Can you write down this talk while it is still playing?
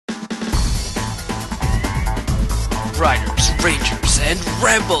riders, rangers, and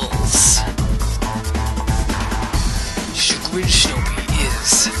rebels! Shugrin Shinobi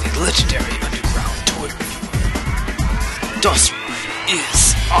is a legendary underground toy reviewer. Dawson Rider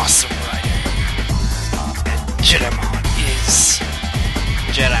is Awesome Rider. And Jedimon is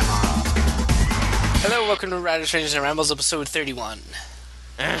Jedimon. Hello, welcome to Riders, Rangers, and Rambles, episode 31.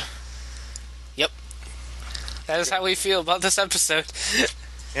 Yep. That is how we feel about this episode.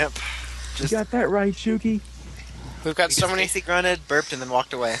 Yep. You got that right, Shuki. We've got so many... Casey grunted, burped, and then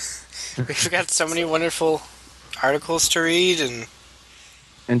walked away. We've got so many wonderful articles to read,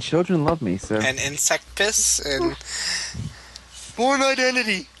 And children love me, so... and insect piss, and... Born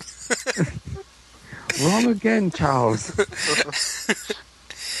identity! Wrong again, Charles.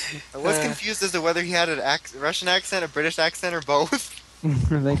 I was confused as to whether he had a Russian accent, a British accent, or both. I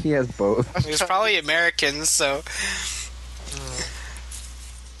think he has both. He's probably American, so...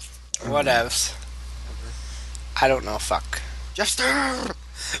 Whatevs. I don't know, fuck. Jester!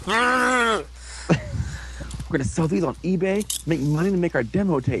 We're gonna sell these on eBay, make money to make our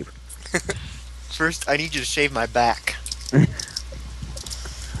demo tape. First, I need you to shave my back.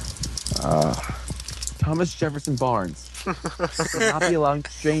 Thomas Jefferson Barnes. Will not be allowing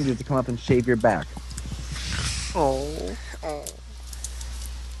strangers to come up and shave your back. Oh.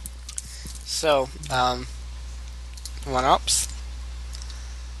 So, one-ups?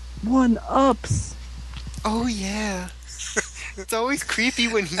 One-ups! Oh, yeah. It's always creepy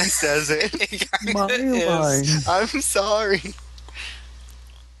when he says it. My line. I'm sorry.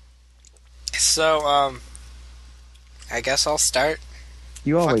 So, I guess I'll start.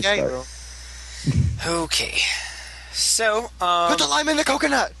 You always Fuck yeah, start. girl. Okay. So, Put the lime in the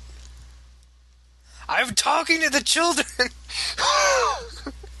coconut! I'm talking to the children!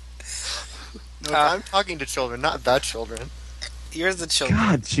 No, I'm talking to children, not the children. You're the children.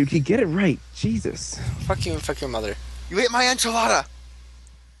 God, Shuki, get it right. Jesus. Fuck you and fuck your mother. You ate my enchilada!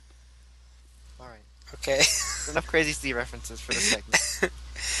 Alright. Okay. Enough Crazy Steve references for this segment.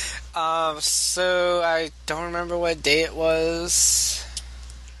 So I don't remember what day it was.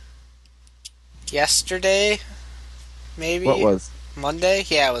 Yesterday? Maybe? What was? Monday?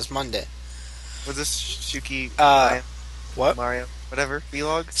 Yeah, it was Monday. Was this Shuki, What? Mario, whatever,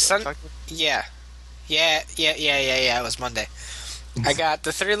 vlog? Yeah. Yeah, it was Monday. I got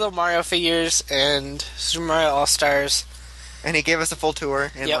the 3 little Mario figures and Super Mario All-Stars. And he gave us a full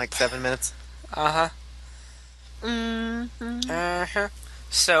tour in Yep. like 7 minutes. Uh-huh. Uh-huh.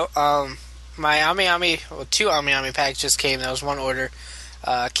 So, my two Ami packages came. That was one order.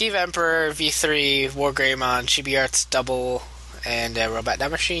 Kiva Emperor, V3, Wargreymon, Chibi Arts Double, and Robot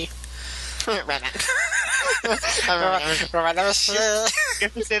Damashi. Robot Damashi. You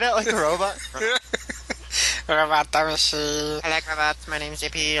have to say that like a robot? Robot Damashi. I like robots. My name's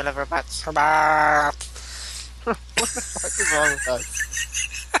JP. I love robots. Robot. What the fuck is wrong with us?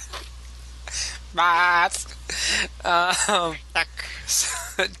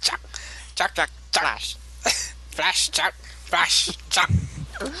 Chuck, Flash. Chuck.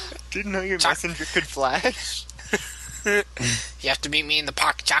 Didn't know your messenger could flash. You have to meet me in the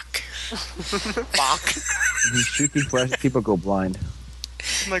park, Chuck. Fuck. These Shuki flashes people go blind.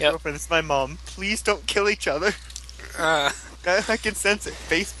 My girlfriend, it's my mom. Please don't kill each other. I can sense it.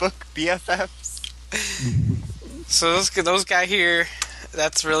 Facebook BFFs. So those guys here,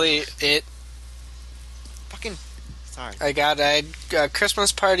 that's really it. Fucking sorry. I had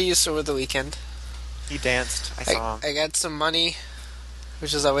Christmas parties over the weekend. He danced. I saw him. I got some money,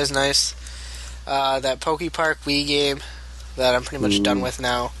 which is always nice. That Poke Park Wii game that I'm pretty much done with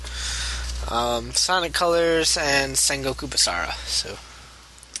now. Sonic Colors and Sengoku Basara. So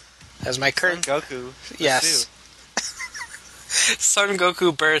as my current Son Goku. yes, Son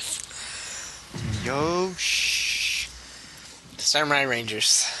Goku birth. Yo, shh. Samurai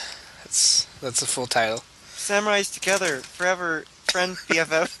Rangers. That's the full title. Samurais together, forever, friends,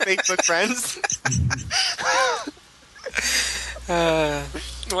 BFF, Facebook friends.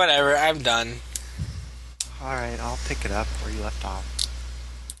 Whatever, I'm done. Alright, I'll pick it up where you left off.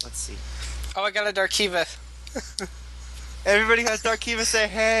 Let's see. Oh, I got a Dark Kiva. Everybody has Dark Kiva say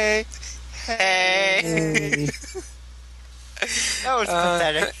hey. Hey. That was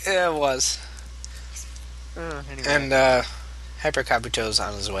pathetic. It was. Anyway. And Hyper Kabuto's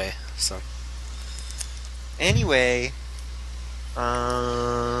on his way. So Anyway,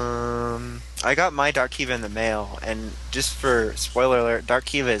 I got my Dark Kiva in the mail, and just for spoiler alert, Dark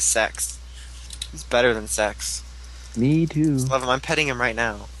Kiva is sex. He's better than sex. Me too. Love him. I'm petting him right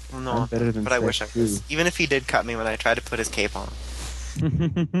now. Well, no, I'm better than but I sex, wish I was. too. Even if he did cut me when I tried to put his cape on.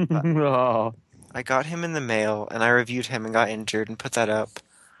 Oh. I got him in the mail, and I reviewed him and got injured and put that up.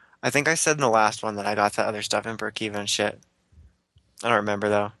 I think I said in the last one that I got that other stuff in Burkiva and shit. I don't remember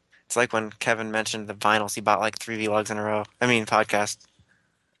though. It's like when Kevin mentioned the vinyls, he bought like 3 vlogs in a row. I mean, podcast.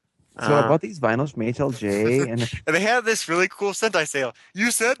 So I bought these vinyls from HLJ, and And they had this really cool Sentai sale.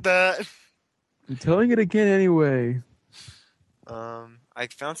 You said that. I'm telling it again anyway. I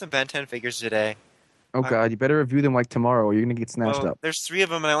found some Ben 10 figures today. Oh god, you better review them like tomorrow, or you're gonna get snatched Well, up. there's 3 of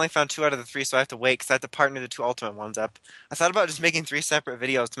them, and I only found 2 out of the 3, so I have to wait because I have to partner the 2 Ultimate ones up. I thought about just making 3 separate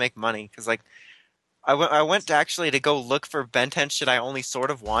videos to make money because, like, I went to actually to go look for Ben 10 shit I only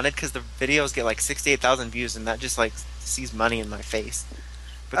sort of wanted because the videos get like 68,000 views, and that just like sees money in my face.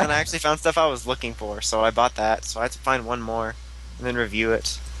 But then I actually found stuff I was looking for, so I bought that. So I had to find one more and then review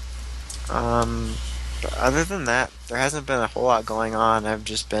it. But other than that, there hasn't been a whole lot going on. I've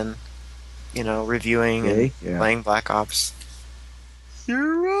just been, reviewing and playing Black Ops.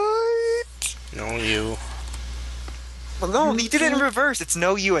 You're right. No, you. Well, no, you did it in reverse. It's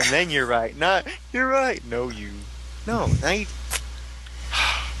no you and then you're right. Not you're right. No you. No, now you.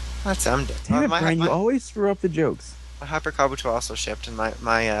 That's I'm dead. Damn it, Brian, you always screw up the jokes. My Hyper Kabuto also shipped, and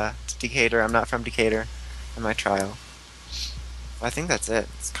my Decatur. I'm not from Decatur, and my trial. I think that's it.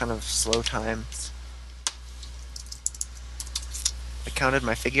 It's kind of slow times. I counted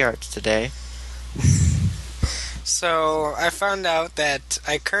my figure arts today. So, I found out that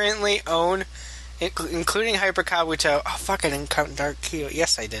I currently own, including Hyper Kabuto. Oh, fuck, I didn't count Dark Kiva.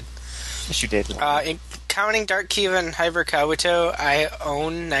 Yes, I did. Yes, you did. Counting Dark Kiva and Hyper Kabuto, I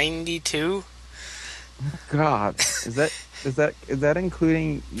own 92. God, is that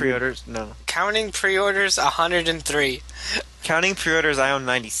including Pre-orders? No. Counting pre-orders, 103. Counting pre-orders, I own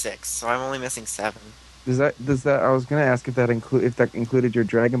 96, so I'm only missing 7. Does that? I was gonna ask if that included your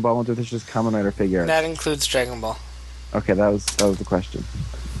Dragon Ball, or if it's just Kamen Rider figure. That includes Dragon Ball. Okay, that was the question.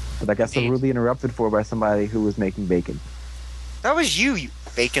 But I guess I'm rudely interrupted by somebody who was making bacon. That was you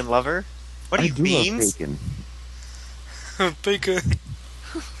bacon lover. What are you, beans? Love bacon. Bacon.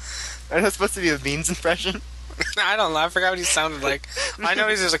 Are that supposed to be a beans impression? I don't know. I forgot what he sounded like. I know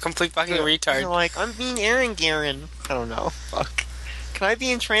he's just a complete fucking retard. You're like, I'm being Aaron Garen. I don't know. Fuck. Can I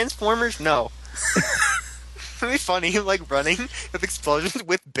be in Transformers? No. It'd be funny, like running with explosions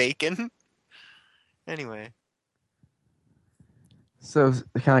with bacon. Anyway. So,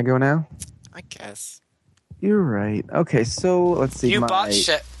 can I go now? I guess. You're right. Okay, so let's see. You bought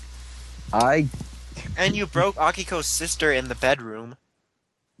shit. And you broke Akiko's sister in the bedroom.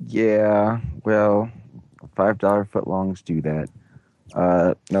 Yeah, well, $5 footlongs do that.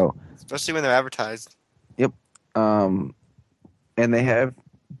 No. Especially when they're advertised. Yep. And they have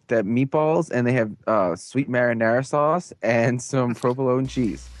that meatballs, and they have sweet marinara sauce and some provolone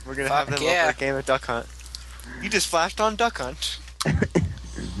cheese. We're gonna have them over a game of Duck Hunt. You just flashed on Duck Hunt.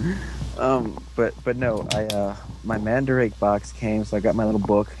 But no, my Mandarake box came, so I got my little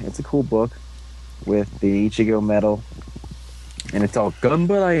book. It's a cool book with the Ichigo medal, and it's all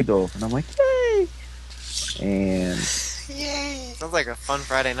Gunbaraido, and I'm like, yay! And yay! Sounds like a fun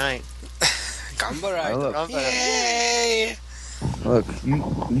Friday night. Gunbaraido. Yay! Look,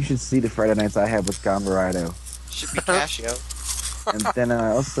 you should see the Friday nights I have with Gunbaraido. Should be Casio. And then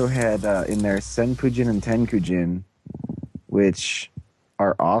I also had in there Senpujin and Tenkujin, which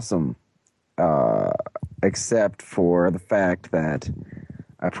are awesome, except for the fact that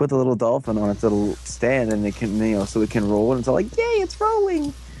I put the little dolphin on its little stand, and it can, so it can roll, and it's all like, yay, it's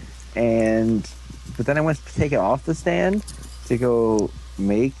rolling. But then I went to take it off the stand to go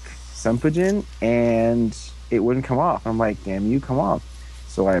make Senpujin, and it wouldn't come off. I'm like, damn you, come off.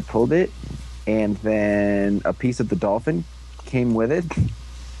 So I pulled it, and then a piece of the dolphin came with it,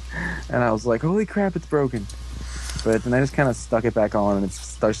 and I was like, holy crap, it's broken. But then I just kind of stuck it back on, and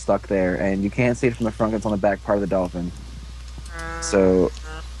it's stuck there, and you can't see it from the front. It's on the back part of the dolphin. So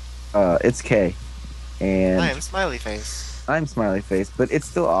it's K, and I am Smiley Face. I'm Smiley Face, but it's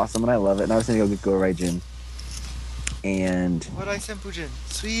still awesome, and I love it. And I was gonna go get Go Raijin. And what I Senpujin?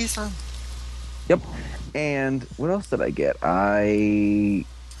 Sweet son. Yep. And what else did I get? I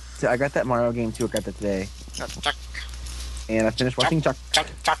got that Mario game too. I got that today. Chuck. And I finished watching Chuck.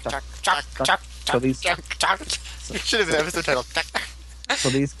 So these You should have an episode title. so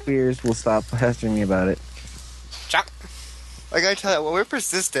these queers will stop pestering me about it. Chuck. I gotta tell you, well, we're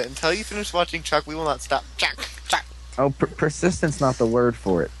persistent. Until you finish watching Chuck, we will not stop. Chuck. Oh, persistence not the word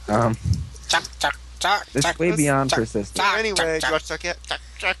for it. Chuck. It's way beyond persistence. Anyway, did you watch Chuck yet?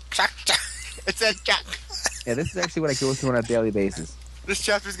 Chuck. It said Chuck. Yeah, this is actually what I go through on a daily basis. This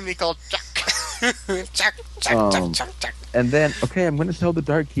chapter's gonna be called Chuck. Chuck. And then, okay, I'm gonna tell the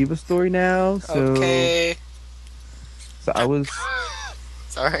Dark Kiva story now. So, Okay. So I was.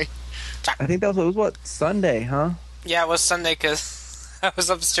 Sorry. I think that was Sunday, huh? Yeah, it was Sunday because I was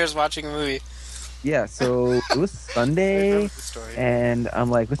upstairs watching a movie. Yeah, so it was I Sunday, remember the story. and I'm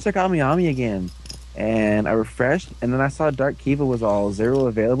like, let's check Ami Ami again. And I refreshed, and then I saw Dark Kiva was all 0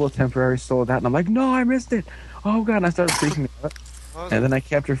 available, temporary sold out, and I'm like, no, I missed it. Oh god, and I started freaking out. What was And it? then I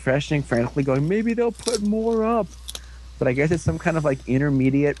kept refreshing, frantically going, maybe they'll put more up. But I guess it's some kind of like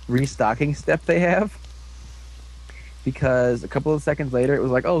intermediate restocking step they have. Because a couple of seconds later, it was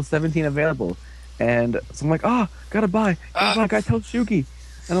like, oh, 17 available. And so I'm like, oh, gotta buy, gotta tell Shuki.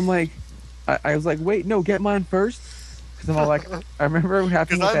 And I'm like, I was like, wait, no, get mine first. Because I'm all like, I remember what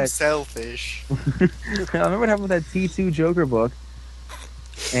happened Because with I'm that. selfish. I remember what happened with that T2 Joker book.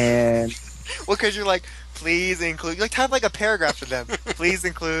 And Well, because you're like, please include. You like to have like a paragraph to them. Please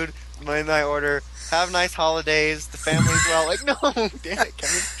include my order. Have nice holidays. The family's well. Like, no, damn it,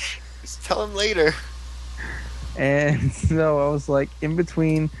 Kevin. Just tell them later. And so I was like, in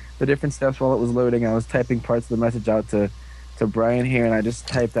between the different steps while it was loading, I was typing parts of the message out to Brian here, and I just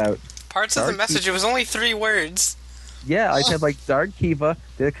typed out, Parts of the Dark message, it was only 3 words. yeah, I typed like Dark Kiva,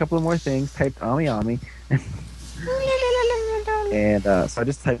 did a couple of more things, typed Ami Ami, and so I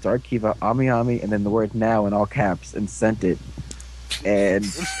just typed Dark Kiva, Ami Ami, and then the word now in all caps, and sent it. And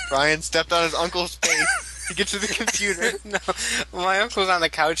Brian stepped on his uncle's face to get to the computer. No, my uncle's on the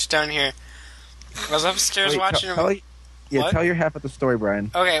couch down here. I was upstairs wait, watching tell, him. What? tell your half of the story, Brian.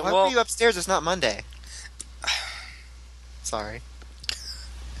 Okay, Why well, were you upstairs? It's not Monday. Sorry.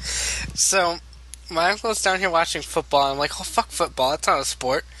 so my uncle's down here watching football. And I'm like, oh fuck football, that's not a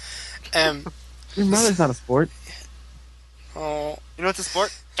sport. And Your mother's not a sport. oh, You know what's a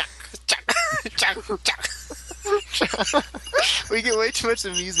sport? Jack. We get way too much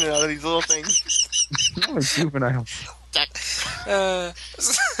amusement out of these little things. You're a juvenile.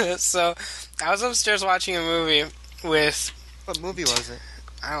 So I was upstairs watching a movie with, What movie was it?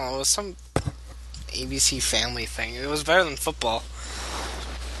 I don't know, it was some ABC Family thing. It was better than football.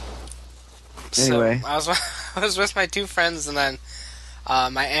 Anyway. So I was with my 2 friends and then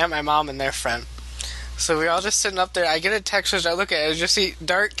my aunt, my mom, and their friend. So we were all just sitting up there. I get a text message. I look at it. I just see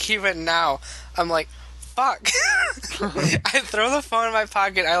Dark Kiva now. I'm like, fuck. I throw the phone in my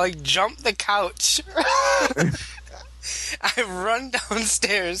pocket. I like jump the couch. I run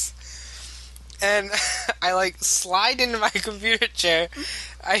downstairs. And I like slide into my computer chair.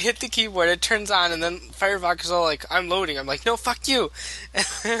 I hit the keyboard, it turns on, and then Firefox is all like, I'm loading. I'm like, no, fuck you. And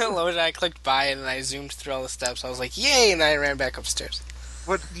it loaded, I clicked buy, and then I zoomed through all the steps. I was like, yay, and I ran back upstairs.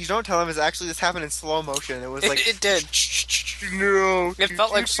 What you don't tell him is actually this happened in slow motion. It was like It did. No. It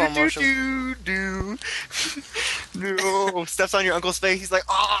felt like slow motion. No. Steps on your uncle's face. He's like,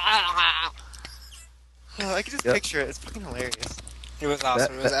 ah. Oh, I can just Yep. picture it. It's fucking hilarious. It was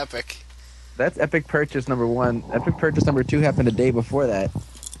awesome. It was epic. That's epic purchase number 1. Epic purchase number 2 happened a day before that,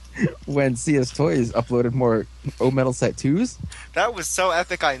 when CS Toys uploaded more O Metal Set 2s. That was so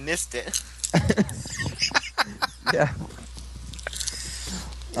epic. I missed it. Yeah.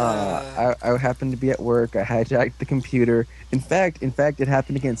 I happened to be at work. I hijacked the computer. In fact, it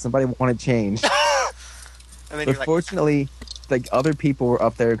happened again. Somebody wanted change, And then but you're like, fortunately, like other people were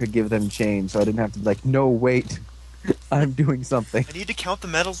up there who could give them change, so I didn't have to be like, no, wait, I'm doing something. I need to count the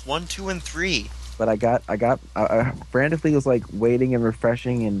medals 1, 2, and 3. But I frantically was like waiting and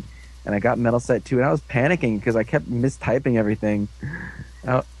refreshing, and I got Metal Set 2, and I was panicking because I kept mistyping everything.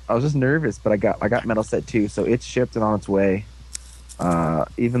 I was just nervous, but I got Metal Set 2, so it's shipped and on its way.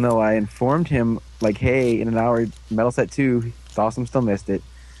 Even though I informed him, like, hey, in an hour, Metal Set 2, Dawson still missed it.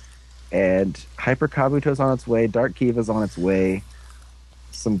 And Hyper Kabuto's on its way, Dark Kiva's on its way.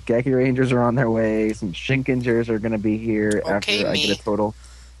 Some Geki Rangers are on their way, some Shinkingers are going to be here Okay, after I me. get a total.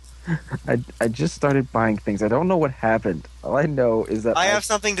 I just started buying things. I don't know what happened. All I know is that I have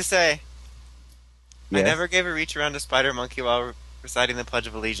something to say. I Yes? never gave a reach around to Spider Monkey while reciting the Pledge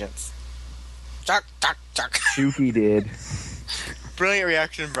of Allegiance. Jack. Shuki did. Brilliant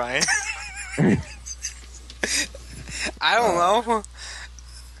reaction, Brian. I don't know.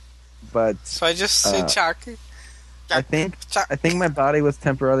 But So I just said Chuck. I think my body was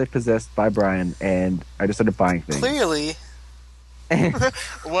temporarily possessed by Brian, and I just started buying things. Clearly.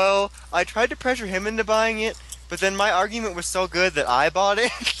 Well, I tried to pressure him into buying it, but then my argument was so good that I bought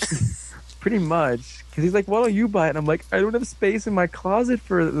it. Pretty much. Because he's like, why don't you buy it? And I'm like, I don't have space in my closet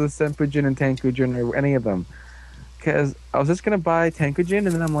for the Senpujin and Tankujin or any of them. Because I was just going to buy Tankujin, and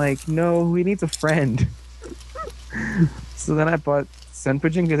then I'm like, no, he needs a friend. So then I bought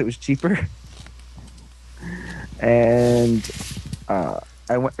Senpujin because it was cheaper. And so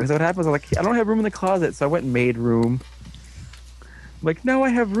what happened was, I was like, I don't have room in the closet, so I went and made room. I'm like, now I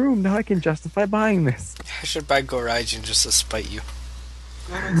have room. Now I can justify buying this. I should buy Goraijin just to spite you.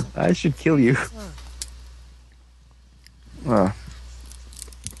 I should kill you.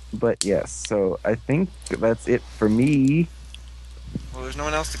 But yes, so I think that's it for me. Well, there's no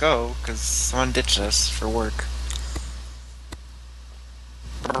one else to go because someone ditched us for work.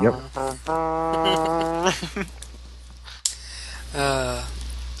 Yep.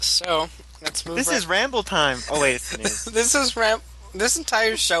 So let's move. This is ramble time. Oh wait, it's the news. This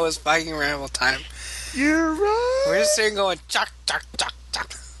entire show is fucking ramble time. You're right. We're just sitting going chuck chuck chuck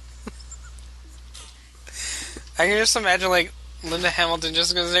chuck. I can just imagine like Linda Hamilton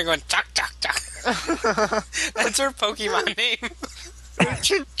just goes there going chuck chuck chuck. That's her Pokemon name.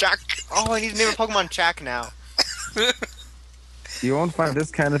 Jack. Oh, I need to name a Pokemon Jack now. You won't find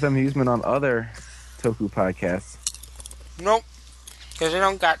this kind of amusement on other Toku podcasts. Nope, because they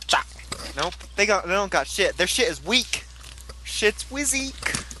don't got chuck. Nope, they don't got shit. Their shit is weak. Shit's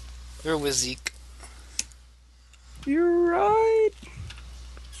wizzeek. You're Wizzeek. You're right.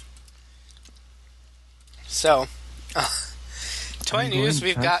 So, toy I'm news going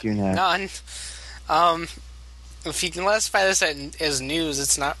we've to got touch you now. none. If you can classify this as news,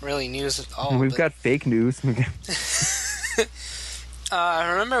 it's not really news at all. We've but, got fake news.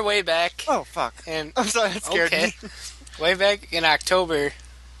 I remember way back, Oh fuck. and I'm sorry, that scared okay, me. way back in October,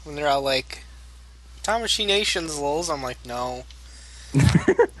 when they're all like, Tamashii Nations lols, I'm like, no,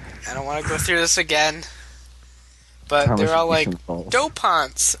 I don't want to go through this again. But they're all like,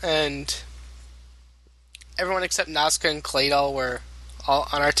 Dopants, and everyone except Nazca and Claydol were all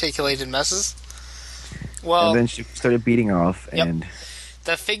unarticulated messes. Well, And then she started beating off, Yep. and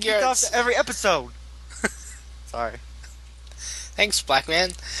the figure Kicked off arts... to every episode. Sorry. Thanks, Black Man.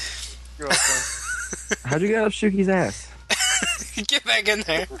 You're welcome. how'd you get up Shuki's ass? Get back in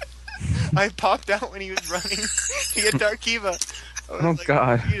there. I popped out when he was running to get Darkiva. Oh,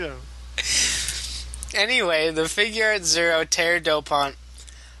 God. You know. Anyway, the figure art Zero Terror Dopant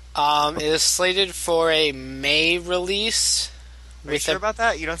is slated for a May release. Are you sure about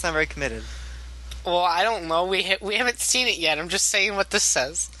that? You don't sound very committed. Well, I don't know. We haven't seen it yet. I'm just saying what this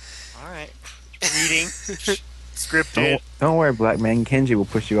says. All right. Reading. Scripted. Don't worry, Black Man. Kenji will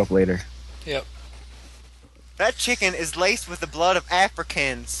push you up later. Yep. That chicken is laced with the blood of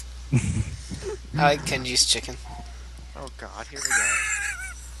Africans. I like Kenji's chicken. Oh God, here we go.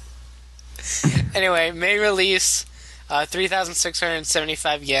 Anyway, May release,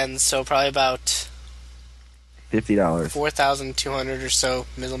 3,675 yen, so probably about $50. 4,200 or so,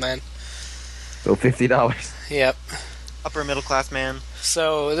 middleman. So $50. Yep. Upper middle class man.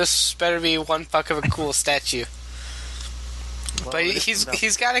 So this better be one fuck of a cool statue. Well, But it is enough.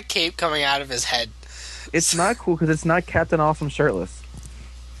 he's got a cape coming out of his head. It's not cool because it's not Captain Awesome shirtless.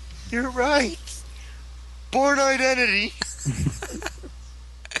 You're right. Born identity.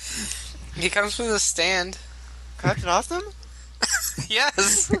 He comes with a stand. Captain Awesome?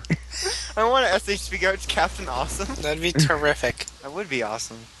 Yes! I want to SH figure out Captain Awesome. That'd be terrific. That would be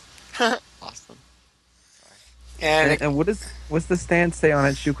awesome. Awesome. And And what's the stand say on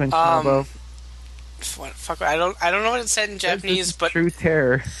it, Shukun Um, Shinabo? what fuck? I don't know what it said in Japanese, but True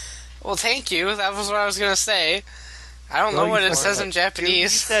terror. well, thank you. That was what I was gonna say. I don't Well, know what you it said says that. in You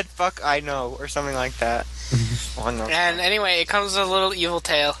Japanese. said "fuck I know" or something like that. Long enough. And anyway, it comes with a little evil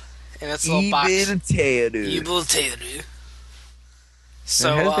tail in its little box. tail, dude. Evil tail. So,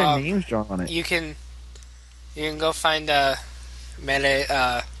 So it has their names drawn on it. you can go find Melee,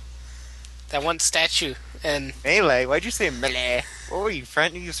 that one statue, and Melee? Why'd you say melee? What were you,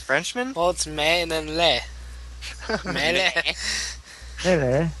 French? You use Frenchman? well, it's Me and then Le. Melee.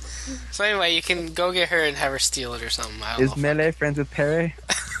 Melee. So anyway, you can go get her and have her steal it or something. I don't Is Melee friends with Pere?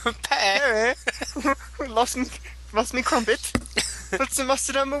 know. Hey, lost me crumpet. Put some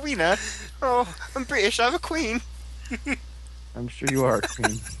mustard on my wiener. Oh, I'm British. I'm a queen. I'm sure you are,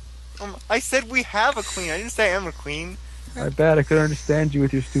 Queen. I said we have a queen. I didn't say I'm a queen. I bet I could understand you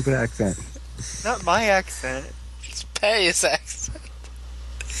with your stupid accent. Not my accent. It's Pe's accent.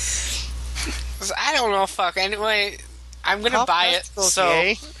 So I don't know, fuck. Anyway, I'm gonna Top buy it, testicles, so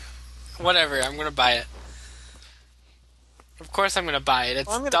yay. whatever, I'm gonna buy it. Of course I'm gonna buy it. It's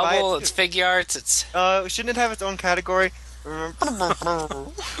Well, I'm gonna buy it double, too. it's figure arts, it's... Shouldn't it have its own category?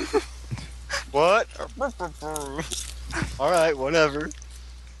 What? Alright, whatever.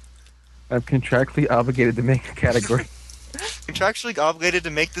 I'm contractually obligated to make a category. Contractually obligated to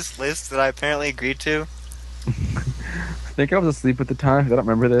make this list that I apparently agreed to. I think I was asleep at the time. I don't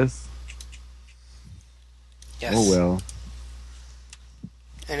remember this. Yes. Oh well.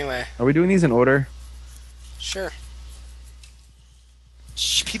 Anyway, Are we doing these in order? sure.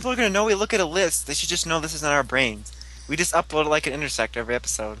 Shh, people are gonna know we look at a list. They should just know this is in our brains. We just upload it like an intersect every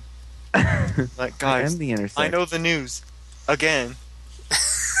episode. Like, I guys, am the intersect. I know the news. Again.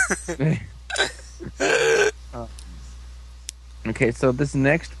 Okay, so this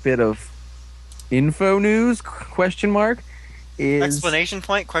next bit of info news question mark is Explanation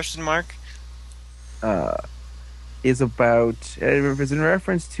point? Question mark. is about is in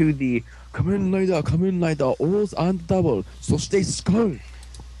reference to the Kamen Rider Oz and Double そして Skull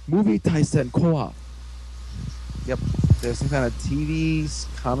movie 対戦 Koa. Yep, there's some kind of TV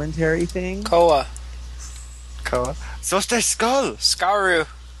commentary thing. Koa. Koa. So stay skull. Skaru.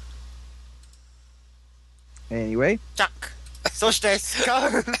 Anyway, Chuck. So stay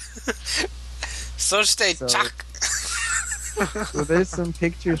skull. So stay So- Chuck. so there's some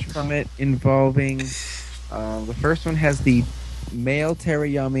pictures from it involving the first one has the male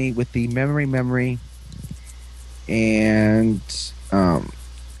Teriyami with the memory, and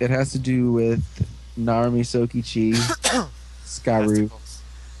it has to do with Narumi Sokichi, Skaru. Testicles.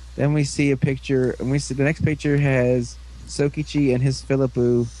 Then we see a picture, and we see the next picture has Sokichi and his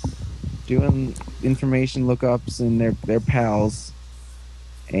Philippu doing information lookups, and they're pals.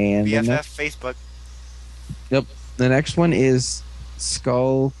 And the BFF next, Facebook. the next one is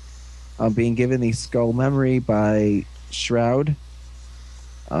Skull being given the Skull memory by Shroud,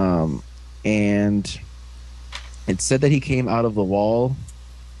 and it said that he came out of the wall,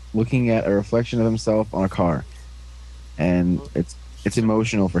 looking at a reflection of himself on a car, and it's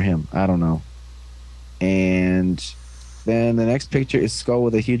emotional for him. I don't know. And then the next picture is Skull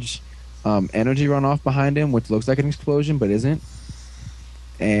with a huge energy runoff behind him, which looks like an explosion but isn't.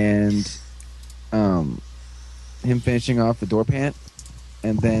 And him finishing off the door pant.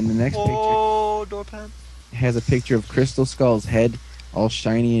 And then the next Oh, door pan. picture has a picture of Crystal Skull's head, all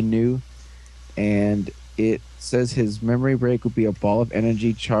shiny and new. And it says his memory break will be a ball of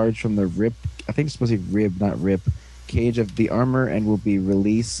energy charged from the rib. I think it's supposed to be rib, not rip. Cage of the armor, and will be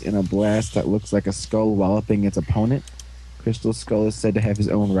released in a blast that looks like a skull walloping its opponent. Crystal Skull is said to have his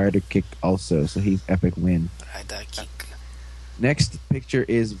own rider kick also, so he's epic win. Rider kick. Next picture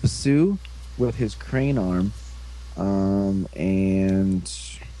is Vasu with his crane arm. And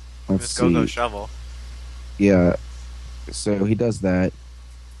let's Just see. go shovel. Yeah, so he does that.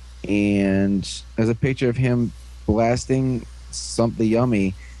 And there's a picture of him blasting the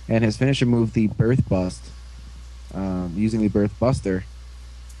Yummy, and his finisher move, the Birth Bust, using the Birth Buster,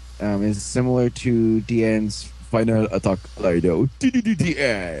 is similar to DN's final attack Lido. The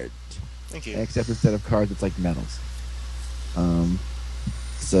end. Thank you. Except instead of cards, it's like metals.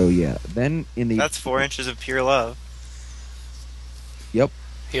 So yeah. Then in the That's 4 inches of pure love. Yep.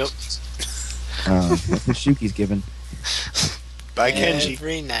 that's what Shuki's given. By Kenji.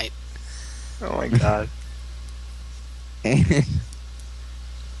 Every night. Oh my god.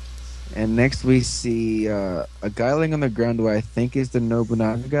 And next we see a guy laying on the ground who I think is the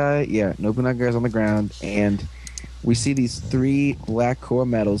Nobunaga guy. Yeah, Nobunaga is on the ground, and we see these 3 black core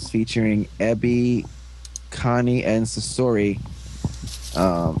medals featuring Ebi, Kani, and Sasori.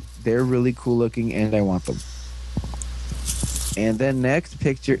 They're really cool looking, and I want them. And then next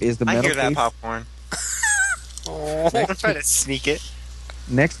picture is the I metal hear that case. popcorn. Oh. I'm trying to sneak it.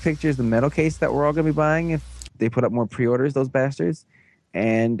 Next picture is the metal case that we're all going to be buying if they put up more pre-orders, those bastards.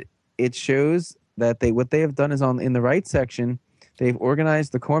 And it shows that what they have done is in the right section, they've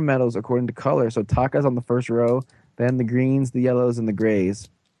organized the core metals according to color. So Taka's on the first row, then the greens, the yellows, and the grays.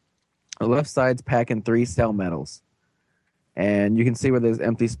 The left side's packing 3 cell metals. And you can see where there's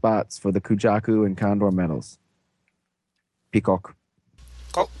empty spots for the Kujaku and Condor metals. Peacock.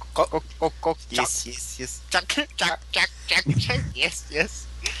 Yes, yes, yes. Jack. Yes.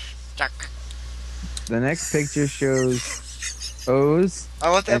 Jack. The next picture shows O's. I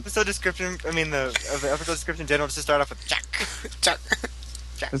want the And- episode description. I mean, the episode description in general just to start off with Jack. Chuck.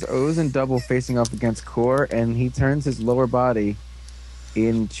 There's O's and Double facing off against Core, and he turns his lower body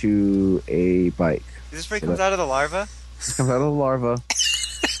into a bike. Is this where he comes out of the larva? He comes out of the larva.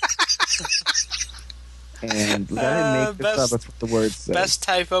 And let him make this up. Best- That's what the word says. Best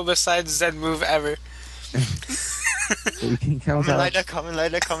typo besides Zen move ever. So he comes out. Kamen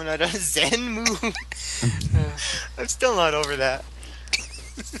Rider, Zen move. I'm still not over that.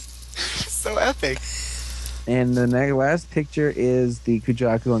 So epic. And the last picture is the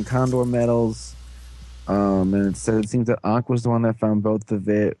Kujaku and Condor medals. And it says it seems that Ankh was the one that found both of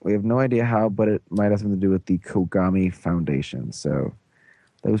it. We have no idea how, but it might have something to do with the Kogami Foundation. So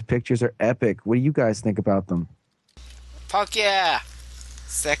those pictures are epic. What do you guys think about them? Fuck yeah.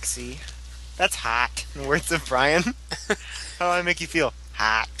 Sexy. That's hot. In the words of Brian. How do I make you feel?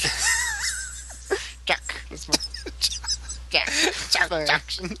 Hot. Jack. That's my...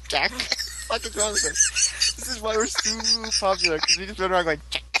 Jack. What is wrong with us? This is why we're so popular, because we just run around going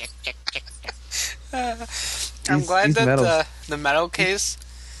Jack. I'm These glad that medals- the metal case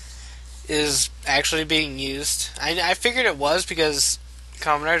is actually being used. I figured it was because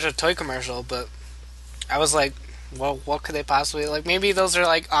Kamen Rider's a toy commercial, but I was like, well, what could they possibly... Like, maybe those are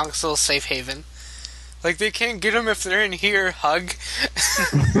like Ank's little safe haven. Like, they can't get them if they're in here, hug.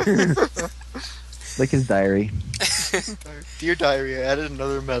 Like his diary. Dear Diary, I added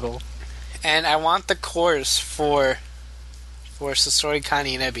another medal. And I want the cores for Sasori,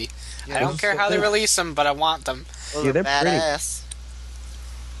 Connie, and Ebi. Yeah, I don't care how they release them, but I want them. Those Yeah, are they're pretty. badass.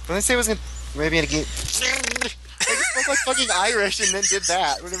 When they say it was gonna maybe in a game, I just spoke like fucking Irish and then did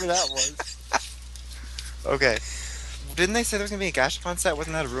that, whatever that was. Okay. Didn't they say there was gonna be a Gashapon set?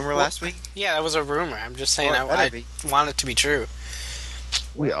 Wasn't that a rumor last week? Yeah, that was a rumor. I'm just saying Well, it I better be. want it to be true.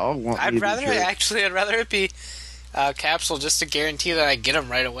 We all want. I'd you to rather be true. I'd rather it be Capsule just to guarantee that I get them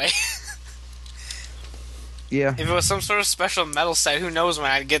right away. Yeah, If it was some sort of special metal set, who knows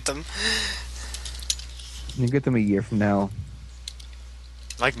when I'd get them? you get them a year from now.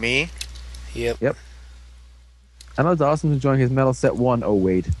 Like me? Yep. I know Dawson's enjoying his metal set 1. Oh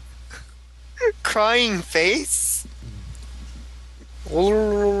wait, Crying face? I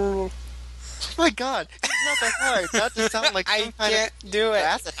Oh my god, it's not that hard. That just sound like some kind can't do of it.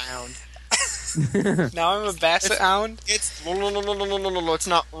 basset hound. Now I'm a basset hound. It's it's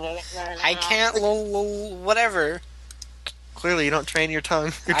not. I can't whatever. Clearly, you don't train your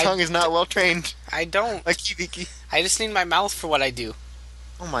tongue. Your I tongue is not well trained. I don't. Like Hibiki. I just need my mouth for what I do.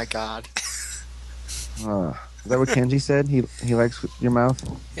 Oh my god. is that what Kenji said? He likes your mouth.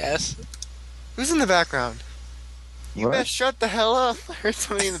 Yes. Who's in the background? You What? best shut the hell up. I heard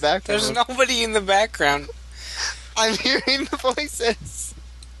somebody in the background. There's nobody in the background. I'm hearing the voices.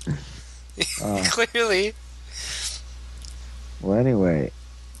 Clearly. Well, anyway,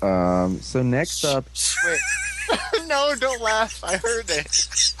 so next up, Wait. No, don't laugh. I heard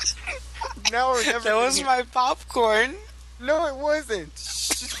it. Now or never. That was my popcorn. No, it wasn't.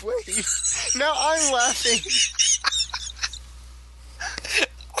 Just wait. Now I'm laughing.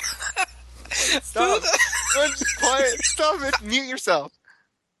 Stop. Quiet. Stop it. Mute yourself.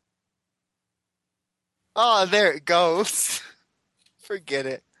 Oh, there it goes. Forget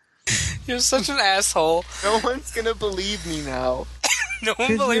it. You're such an asshole. No one's gonna believe me now. No one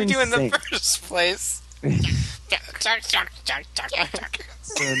 'Cause believed you you're in the insane. first place.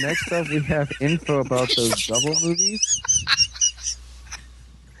 so next up we have info about those double movies.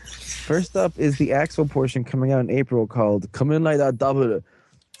 First up is the Axel portion coming out in April called Kamen Rider Double,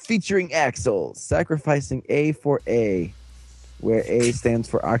 featuring Axel, sacrificing A for A, where A stands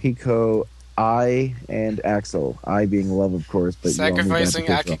for Akiko, I, and Axel. I being love, of course, but Sacrificing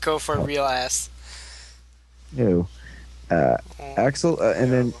you all need Akiko for real ass. Ew. Axel,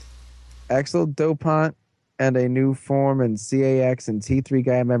 and then Axel, Dopant, and a new form, and CAX and T3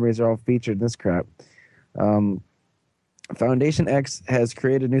 Gaia memories are all featured in this crap. Foundation X has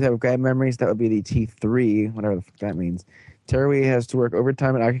created a new type of Gaia memories that would be the T3, whatever the fuck that means. Terui has to work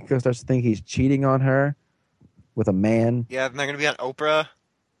overtime, and Akiko starts to think he's cheating on her with a man. Yeah, they're gonna be on Oprah.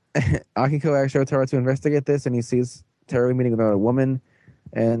 Akiko asks Shotaro to investigate this, and he sees Terui meeting with another woman.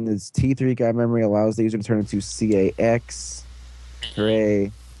 And this T3 Gaia memory allows the user to turn into CAX.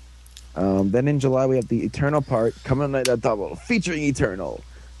 Hooray. Then in July, we have the Eternal part, Kamen Rider Double, featuring Eternal.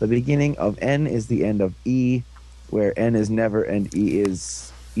 The beginning of N is the end of E, where N is never and E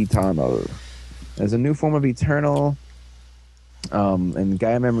is eternal. There's a new form of Eternal, and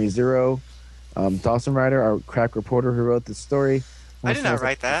Gaia Memory Zero. Dawson Rider, our crack reporter who wrote this story. I did not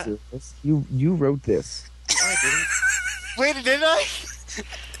write that. You wrote this. No, I didn't. Wait, did I?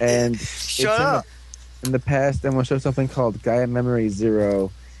 And Shut up. In the past, and we'll show something called Gaia Memory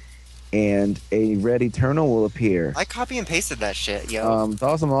Zero, and a Red Eternal will appear. I copy and pasted that shit, yo.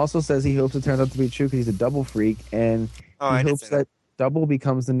 Dawson also says he hopes it turns out to be true because he's a double freak, and Oh, I he did hopes say that. that double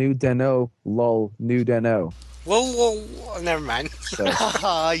becomes the new Deno. Lol, new Deno. Whoa, never mind. So,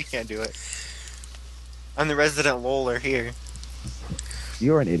 You can't do it. I'm the resident loler here.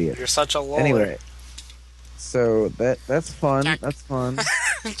 you're an idiot. You're such a lol. Anyway, so that's fun. That's fun.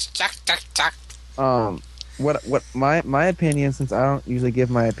 What my opinion, since I don't usually give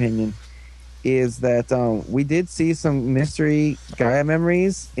my opinion, is that we did see some mystery Gaia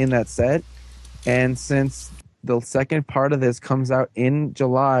memories in that set, and since the second part of this comes out in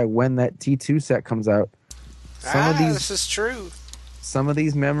July when that T2 set comes out, This is true. some of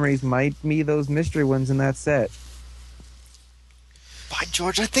these memories might be those mystery ones in that set. By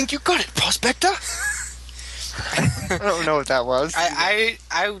George, I think you got it, Prospector. I don't know what that was. I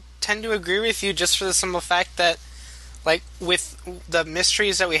tend to agree with you just for the simple fact that, like, with the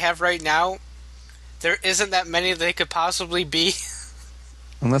mysteries that we have right now, there isn't that many they could possibly be.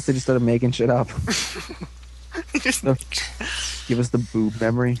 Unless they just started making shit up. Give us the boob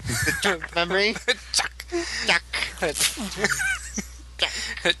memory. Memory? Chuck. Jack.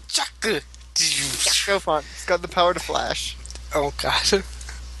 Chuck. Go font. It's got the power to flash. Oh god.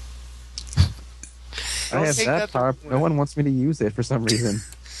 I have take that that power. the- No one wants me to use it for some reason.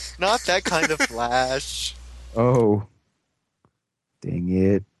 Not that kind of flash. Oh. Dang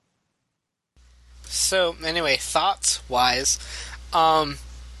it. So anyway, thoughts wise, they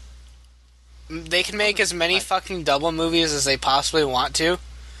can make as many fucking double movies as they possibly want to.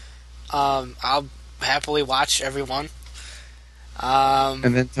 I'll happily watch every one. And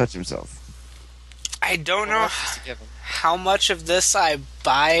then touch himself. I don't know how much of this I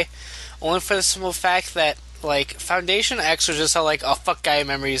buy, only for the simple fact that like Foundation X was just like, oh fuck, Gaia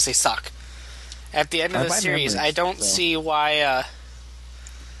memories, they suck. At the end of I the buy series, memories, I don't so. see why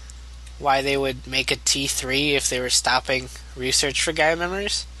they would make a T3 if they were stopping research for Gaia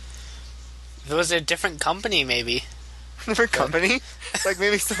memories. If it was a different company, maybe. Different company? Like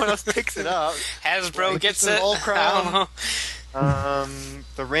maybe someone else picks it up. Hasbro Like, gets it's an it. old I don't crown. know.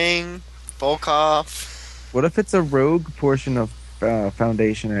 The Ring, Volkov. What if it's a rogue portion of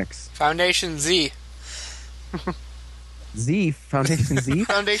Foundation X? Foundation Z. Z? Foundation Z?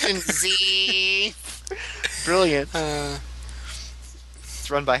 Foundation Z. Brilliant.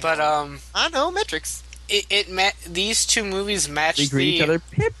 It's run by. But I know metrics. these two movies match They greet each the other.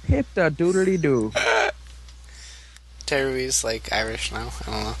 Pip, pip, da doodly doo. Terry's like Irish now.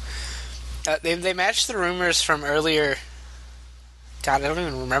 I don't know. They matched the rumors from earlier. God, I don't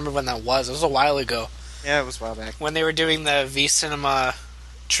even remember when that was. It was a while ago Yeah, it was a while back. when they were doing the V Cinema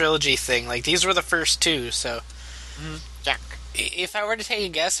trilogy thing. Like these were the first two. So Jack. if I were to take a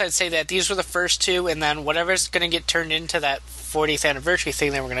guess, I'd say that these were the first two, and then whatever's going to get turned into that 40th anniversary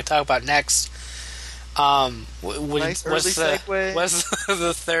thing that we're going to talk about next. Nice early segue. Was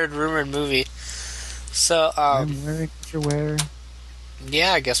the third rumored movie. So I'm wearing what you wear.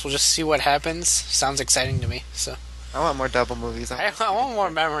 yeah, I guess we'll just see what happens. Sounds exciting to me. So I want more double movies. I want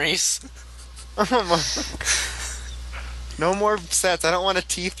more memories. I want more. No more sets. I don't want a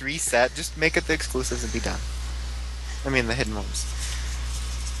T3 set. Just make it the exclusives and be done. I mean, the hidden ones.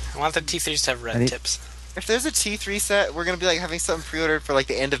 I want the T3s to have red Any- tips. If there's a T3 set, we're gonna be like having something pre-ordered for like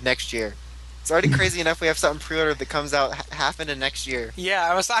the end of next year. It's already crazy enough we have something pre-ordered that comes out half into next year. Yeah,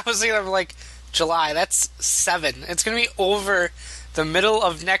 I was thinking of like July. That's 7. It's gonna be over the middle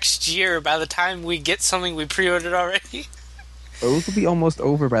of next year by the time we get something we pre-ordered already. Those will be almost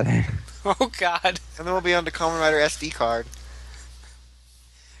over by then. Oh god. And then we'll be on the Kamen Rider SD card.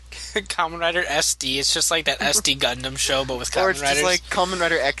 Kamen Rider SD. It's just like that SD Gundam show, but with Or Kamen it's Riders. just like Kamen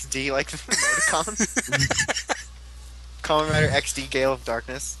Rider XD, like the emoticon. Kamen Rider XD Gale of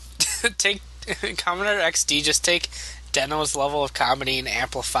Darkness. Take Kamen Rider XD. Just take Deno's level of comedy and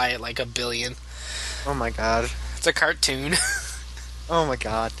amplify it like a billion. Oh my god. It's a cartoon. Oh my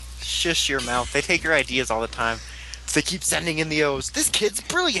god. Shush your mouth. They take your ideas all the time. They keep sending in the O's. This kid's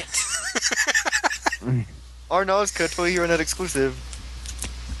brilliant! Or no, it's Kotoe Hero Net exclusive.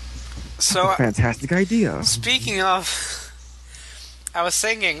 So Fantastic idea. speaking of, I was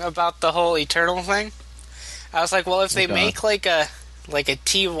thinking about the whole Eternal thing. I was like, well, if they God. make like a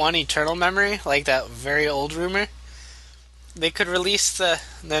T1 Eternal memory, like that very old rumor, they could release the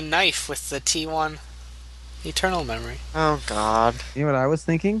knife with the T1 Eternal memory. Oh god. You know what I was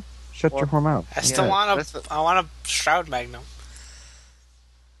thinking? Shut your whore mouth. I still Yeah, want that's what- I want a Shroud Magnum.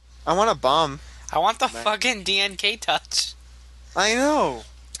 I want a bomb. I want the Mag- fucking DNK touch. I know.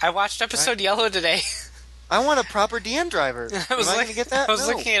 I watched episode Yellow today. I want a proper DN driver. I was Am I like, gonna get that? I was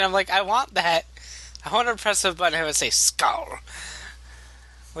No. looking at it, I'm like, I want that. I want to press a button and have it say Skull.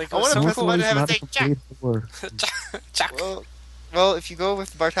 Like, I wanna so press cool. the button and have not it a say complete whore. Chuck. Well, if you go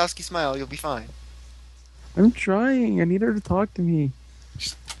with the Bartowski smile, you'll be fine. I'm trying. I need her to talk to me.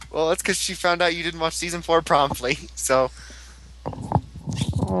 Well, that's because she found out you didn't watch season 4 promptly. So,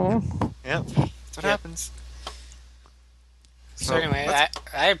 Oh. yep, that's what Yep. happens. So anyway,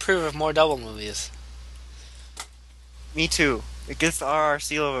 I approve of more double movies. Me too. It gets the RR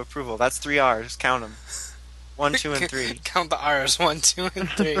seal of approval. That's 3 R's. Count them. 1, 2, and 3. Count the R's, 1, 2, and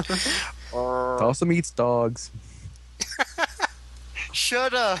 3. It also eats dogs.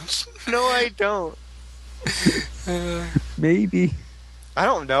 Shut up. No, I don't. Maybe. I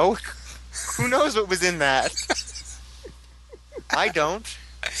don't know. Who knows what was in that? I don't.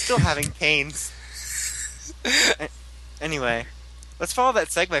 Still having pains. Anyway, let's follow that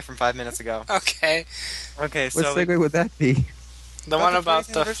segue from 5 minutes ago. Okay, Okay, What so segue would that be? the one about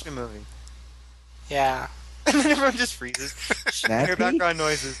 40th the anniversary movie. yeah. And then everyone just freezes. Hear Nappy? background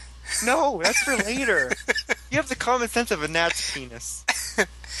noises. No, that's for later. You have the common sense of a gnat's penis.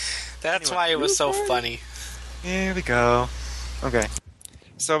 That's Anyway. why it was so funny. Here we go. Okay.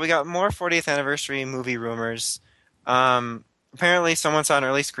 So we got more 40th anniversary movie rumors. Apparently, someone saw an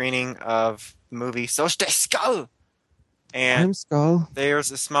early screening of the movie Soshite Skull, and I'm Skull.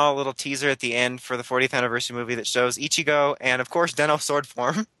 there's a small little teaser at the end for the 40th anniversary movie that shows Ichigo and, of course, Den-O sword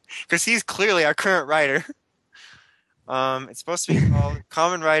form, because he's clearly our current writer. It's supposed to be called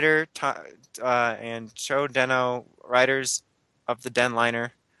Kamen Rider and Cho Den-O, writers of the Den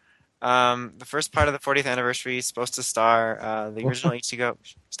Liner. The first part of the 40th anniversary is supposed to star the original Ichigo.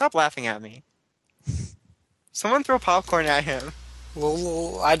 Stop laughing at me. Someone throw popcorn at him.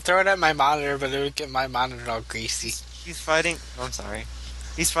 Well, I'd throw it at my monitor, but it would get my monitor all greasy. He's fighting. Oh, I'm sorry.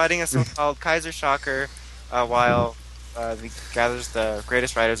 He's fighting a so-called Kaiser Shocker while he gathers the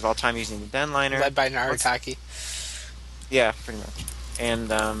greatest writers of all time using the Den Liner. Led by Naritaki. Yeah, pretty much. And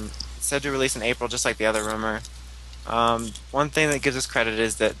said to release in April, just like the other rumor. One thing that gives us credit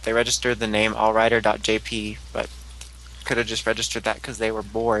is that they registered the name allwriter.jp, but could have just registered that because they were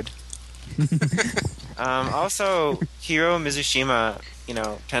bored. Also, Hiro Mizushima,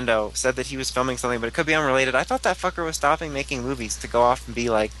 Tendo, said that he was filming something, but it could be unrelated. I thought that fucker was stopping making movies to go off and be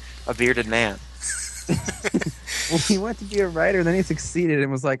like a bearded man. Well, he wanted to be a writer, then he succeeded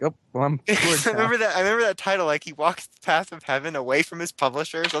and was like, "Oh, well, I'm bored I now." remember that title, like he walks the path of heaven away from his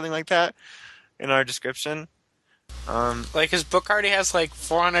publisher or something like that in our description. Like, his book already has,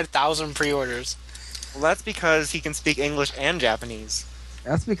 400,000 pre-orders. Well, that's because he can speak English and Japanese.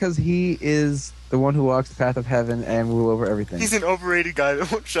 That's because he is the one who walks the path of heaven and rule over everything. He's an overrated guy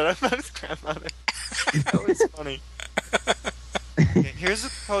that won't shut up about his grandmother. That was funny. Okay, here's the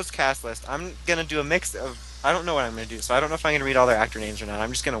proposed cast list. I'm gonna do a mix of. I don't know what I'm gonna do, so I don't know if I'm gonna read all their actor names or not.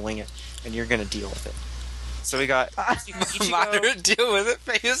 I'm just gonna wing it, and you're gonna deal with it. So we got Ichigo. Moderate deal with it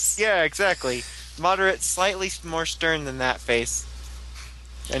face. Yeah, exactly. Moderate, slightly more stern than that face.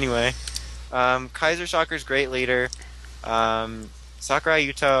 Anyway, Kaiser Shocker's great leader. Sakurai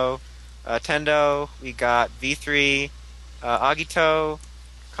Yuto, Tendo. We got V3, Agito,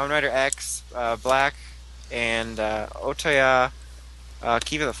 Kamen Rider X, Black, and Otoya.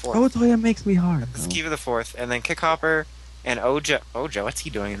 Kiva the Fourth. Otoya makes me hard. This is Kiva the Fourth, and then Kickhopper and Ojo, what's he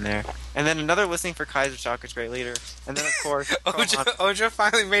doing in there? And then another listening for Kaiser Shocker's great leader, and then of course Ojo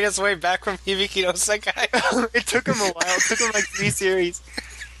finally made his way back from Hibiki no Sekai. It took him a while. It took him like 3 series.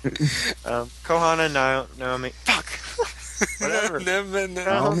 Kohana, Naomi, fuck, whatever.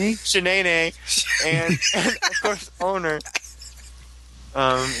 Naomi? Shinane, and of course Owner.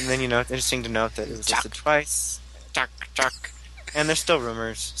 And then it's interesting to note that it was listed twice. Chuck. And there's still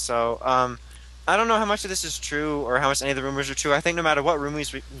rumors. So, I don't know how much of this is true or how much any of the rumors are true. I think no matter what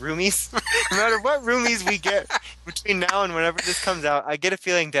roomies we get between now and whenever this comes out, I get a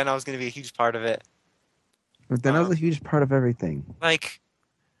feeling Den-O is going to be a huge part of it. But then that was a huge part of everything. Like,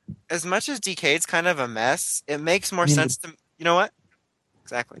 as much as Decade's kind of a mess, it makes more sense to... You know what?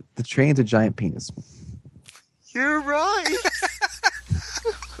 Exactly. The train's a giant penis. You're right!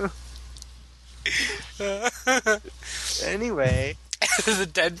 Anyway. The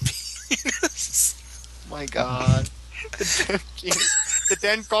dead penis. My god. The dead penis. The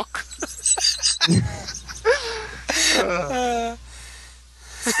den cock.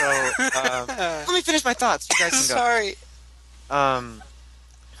 Let me finish my thoughts. You guys can go. Sorry.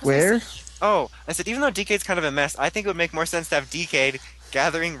 Where? Oh, I said even though Decade's kind of a mess, I think it would make more sense to have Decade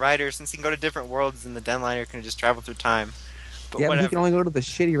gathering riders since he can go to different worlds and the Den Liner can just travel through time. But But he can only go to the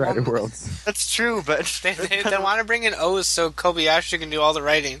shitty rider worlds. That's true, but They want to bring in O's so Kobayashi can do all the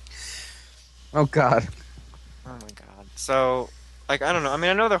writing. Oh god. Oh my god. So, I don't know. I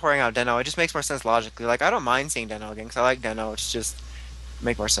mean, I know they're whoring out Den-O. It just makes more sense logically. I don't mind seeing Den-O again because I like Den-O. It's just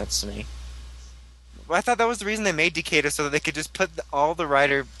make more sense to me. Well, I thought that was the reason they made Decade, so that they could just put all the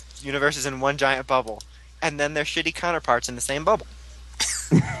Rider universes in one giant bubble, and then their shitty counterparts in the same bubble.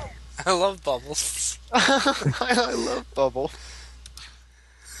 I love bubbles. I love Bubble.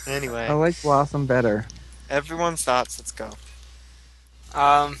 Anyway, I like Blossom better. everyone's thoughts. Let's go.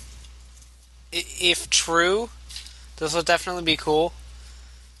 If true, this will definitely be cool.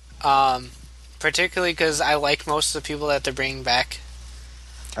 Particularly because I like most of the people that they're bringing back.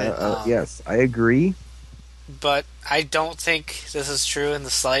 Yes, I agree. But I don't think this is true in the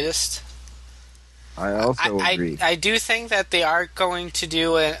slightest. I also agree. I do think that they are going to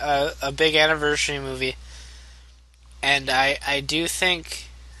do a big anniversary movie. And I do think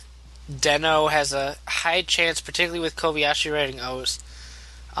Den-O has a high chance, particularly with Kobayashi writing O's,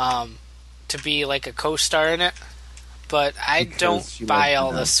 to be like a co-star in it. But I Because don't she buy loves all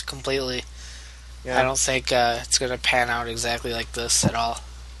Den-O. this completely. Yeah. I don't think it's going to pan out exactly like this at all.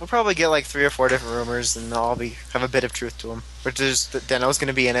 We'll probably get like 3 or 4 different rumors, and they'll all have a bit of truth to them. But just that Den-O's going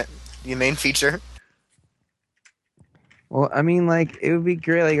to be in it, the main feature. Well, I mean, like, it would be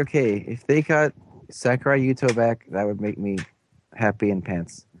great. Like, okay, if they got Sakurai Yuto back, that would make me happy in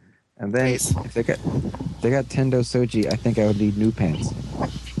pants. And then Nice. if they got Tendo Soji, I think I would need new pants.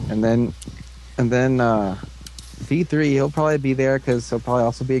 And then V3, he'll probably be there because he'll probably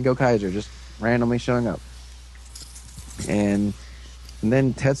also be in Gokaiger, just randomly showing up. And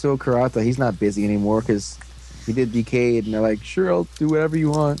then Tetsuo Kurata, he's not busy anymore because he did Decade, and they're like, sure, I'll do whatever you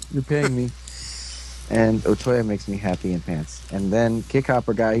want. You're paying me. And Otoya makes me happy in pants. And then Kick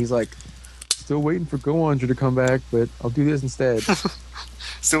Hopper guy, he's like, still waiting for Goandra to come back, but I'll do this instead.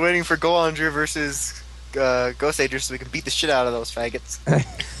 Still waiting for Goandra versus Ghost Agers so we can beat the shit out of those faggots.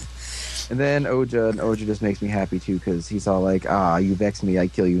 And then Oja just makes me happy too because he's all like, you vex me, I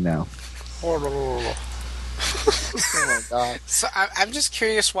kill you now. Oh my god. So I'm just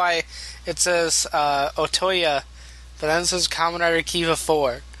curious why it says Otoya, but then it says Kamen Rider Kiva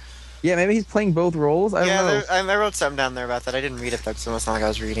 4. Yeah, maybe he's playing both roles. I don't know. I wrote something down there about that. I didn't read it, though, so it's not like I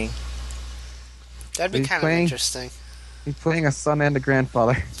was reading. That'd be He's kind of playing- interesting. He's playing a son and a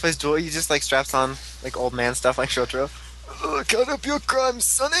grandfather. He plays dual. He just like straps on like old man stuff like Shotaro. Cut up your crimes,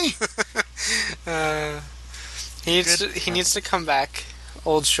 Sonny. He needs to come back,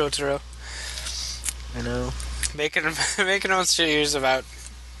 old Shotaro. I know. Making him serious about.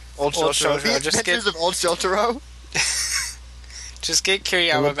 Old Old Shotaro. Shotaro, just Pictures of old Shotaro. Just get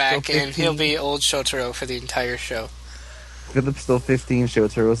Kiriyama Philip's back, still and he'll 15. be old Shotaro for the entire show. Philip's still 15.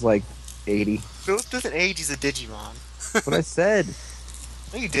 Shotaro's like 80. Philip doesn't age. He's a Digimon. That's what I said.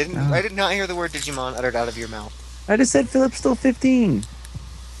 No, you didn't. Oh. I did not hear the word Digimon uttered out of your mouth. I just said Philip's still 15.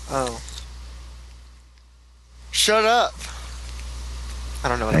 Oh. Shut up. I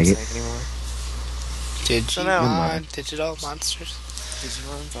don't know what Dang I'm it. saying anymore. Digimon, digital monsters.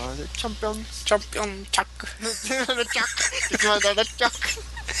 Digimons are the champions. Champion Chuck. Digimon are the chuck.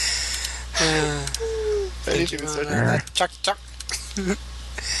 Digimon, Chuck Chuck.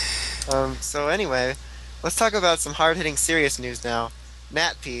 So anyway, let's talk about some hard-hitting, serious news now.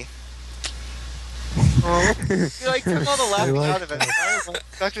 NatP. Oh, you like took all the laughing out of it. I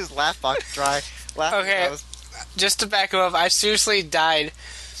sucked his laugh box dry. Laughing. Okay. I was- Just to back him up, I seriously died.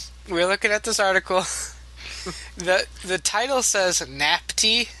 We were looking at this article. The title says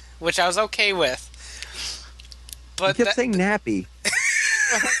Napty, which I was okay with. He But kept saying nappy.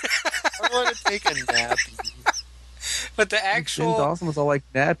 I want to take a nap. but the Finn actual Dawson was all like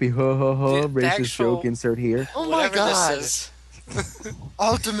nappy, ha ha ha, The racist actual- joke insert here. Oh my whatever god! this is,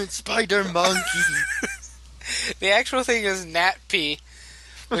 Ultimate Spider Monkey. the actual thing is Nat P,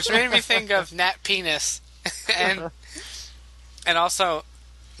 which made me think of Nat Penis, and also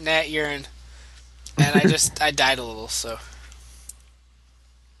Nat Urine, and I died a little. So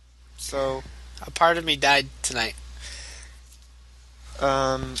So, a part of me died tonight.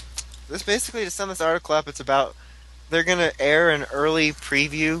 this basically, to sum this article up, it's about they're gonna air an early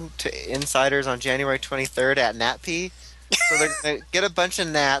preview to insiders on January 23rd at NatP. So they're gonna get a bunch of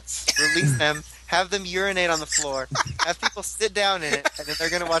gnats, release them, have them urinate on the floor, have people sit down in it, and then they're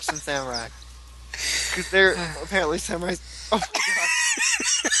gonna watch some samurai. Because they're apparently samurais. Oh my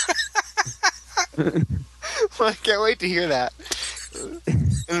god! Well, I can't wait to hear that.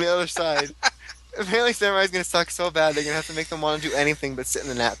 And the other side. Apparently samurai's gonna suck so bad they're gonna have to make them want to do anything but sit in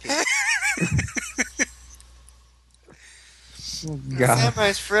the nap pee. God.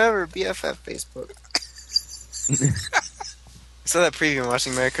 Samurai's forever, BFF Facebook. I saw that preview when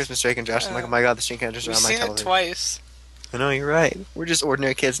watching Merry Christmas, Drake and Josh. I'm like, oh my god, the Shinkan just We've around my seen it television. twice. I know, you're right. We're just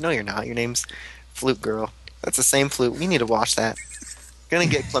ordinary kids. No, you're not. Your name's Flute Girl. That's the same flute. We need to watch that. Gonna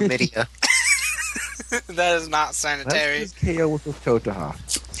get chlamydia. That is not That's sanitary. just KO with the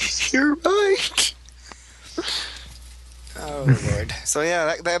Totaha. You're right. Oh lord. So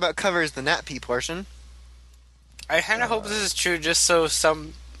yeah, that about covers the nat pee portion. I kind of hope this is true, just so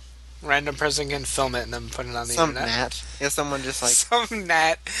some random person can film it and then put it on the Some internet. nat. Yeah, someone just like, Some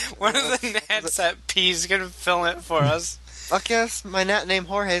gnat. One of the gnats at P's gonna film it for us. fuck yes, my nat named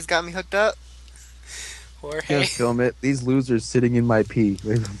Jorge's got me hooked up. Jorge. Can't film it. These losers sitting in my pee.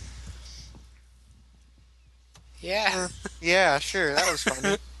 Yeah. Yeah, sure, that was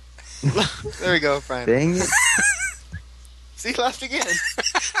funny. There we go, Brian. Dang it. See, he laughed again.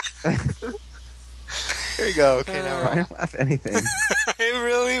 There you go. Okay, now I we're on. don't laugh at anything. I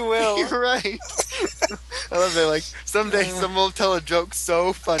really will. You're right. I love it. Like, someday someone will tell a joke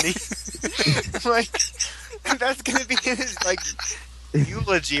so funny. I'm like, that's gonna be in his, like,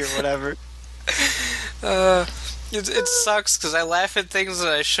 eulogy or whatever. It sucks because I laugh at things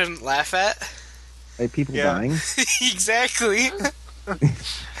that I shouldn't laugh at. Like people Yeah. dying. Exactly.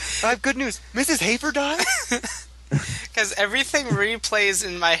 I have good news. Mrs. Hafer died? because everything replays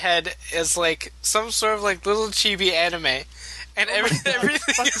in my head is like some sort of like little chibi anime, and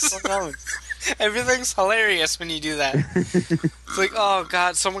everything's hilarious when you do that. It's like, oh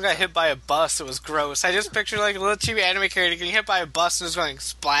god, someone got hit by a bus. It was gross. I just picture like a little chibi anime character getting hit by a bus and just going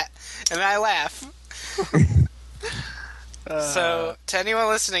splat, and then I laugh. So, to anyone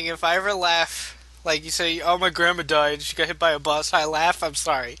listening, if I ever laugh, like you say, oh, my grandma died, she got hit by a bus, I laugh, I'm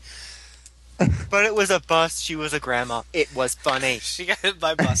sorry. But it was a bus, she was a grandma. It was funny. She got hit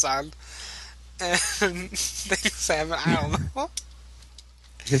by a bus on. And Sam, I don't know.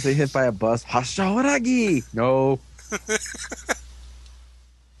 Because they hit by a bus. Hashawaragi! No.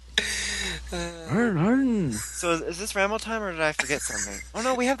 So is this Ramble time, or did I forget something? Oh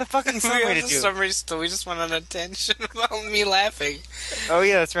no, we have the fucking We summary have to the do. summary still. We just went on a tangent about me laughing. Oh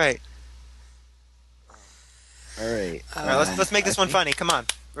yeah, that's right. Alright. Alright, let's make this one funny. Come on.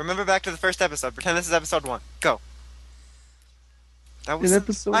 Remember back to the first episode. Pretend this is episode 1. Go. That was In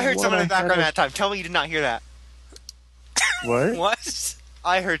episode I heard one, someone in the I had background a- that time. Tell me you did not hear that. What? What?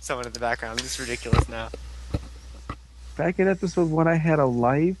 I heard someone in the background. This is ridiculous now. Back in episode 1, I had a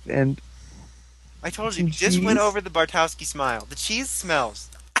life, and I told you, Some just cheese? went over the Bartowski smile. The cheese smells.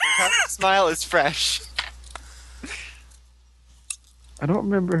 The Bartowski smile is fresh. I don't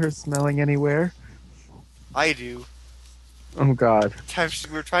remember her smelling anywhere. I do. Oh god.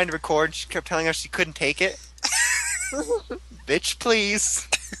 We were trying to record, she kept telling us she couldn't take it. Bitch, please.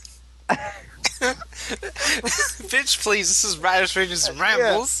 Bitch, please. This is Riders, Rangers, and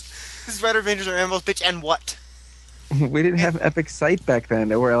Rambles. This is Red Avengers and Rambles, bitch, and what? We didn't have Epic Site back then.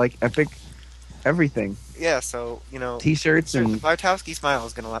 There were like Epic everything. Yeah, so, you know, T-shirts the and Bartowski smile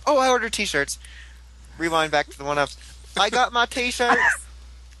is gonna laugh. Oh, I ordered t-shirts. Rewind back to the one-ups. I got my t-shirts.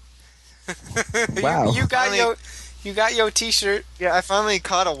 Wow. You got Finally- your t-shirt. Yeah, I finally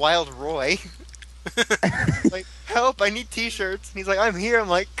caught a wild Roy. Like, help, I need t-shirts. And he's like, I'm here. I'm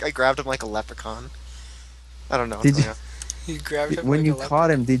like, I grabbed him like a leprechaun. I don't know what's Did going you- on. You grabbed him when like you a leopard.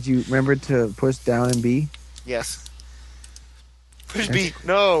 caught him, did you remember to push down and B? Yes. Push B.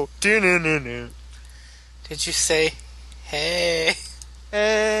 No. Do-no-no-no. Did you say, hey?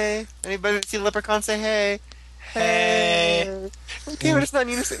 Hey. Anybody see Leprechaun say hey? Hey. Okay, but it's not in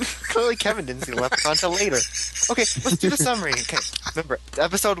unison. Clearly Kevin didn't see the Leprechaun until later. Okay, let's do the summary. Okay, remember,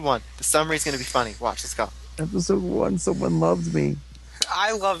 episode 1. The summary's gonna be funny. Watch, let's go. Episode 1, someone loved me.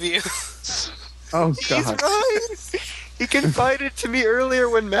 I love you. Oh He's god. right! He confided to me earlier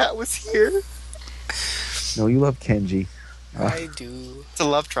when Matt was here. No, you love Kenji. I do. It's a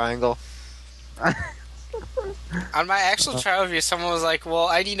love triangle. On my actual trial review, someone was like, well,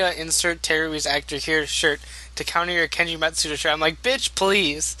 I need to insert Terui's actor here shirt to counter your Kenji Matsuda shirt. I'm like, bitch,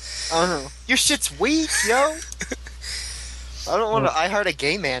 please. Your shit's weak, yo! I don't want to I Heart a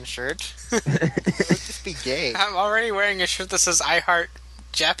Gay Man shirt. Let's just be gay. I'm already wearing a shirt that says I Heart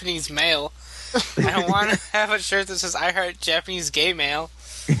Japanese Male. I don't want to have a shirt that says I Heart Japanese Gay Male.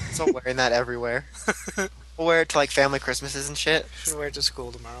 So I'm wearing that everywhere. We'll wear it to like family Christmases and shit. Should wear it to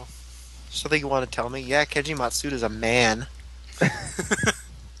school tomorrow. Something you want to tell me? Yeah, Kenji Matsuda's a man.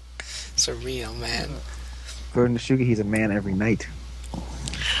 It's a real man. According to Shugi, he's a man every night.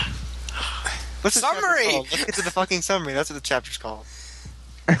 What's the chapter Summary! called? Let's get to the fucking summary. That's what the chapter's called.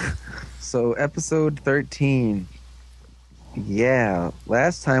 So, episode 13. Yeah,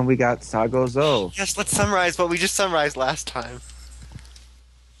 last time we got Sagozo. Yes, let's summarize what we just summarized last time.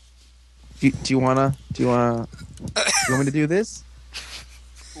 Do you want me to do this?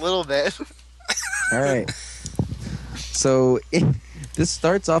 A little bit. All right. So this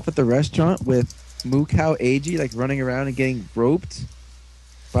starts off at the restaurant with Mukau Eiji like running around and getting roped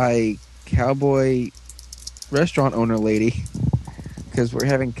by cowboy restaurant owner lady because we're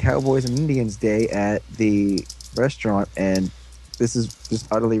having Cowboys and Indians Day at the restaurant, and this is just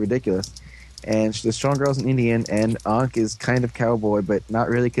utterly ridiculous. And the strong girl's an Indian, and Ankh is kind of cowboy, but not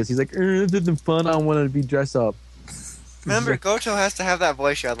really because he's like, this isn't fun. I don't want to be dressed up. Remember, Goto has to have that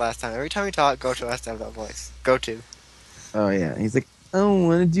voice you had last time. Every time we talk, Goto has to have that voice. Goto. Oh yeah, he's like, I don't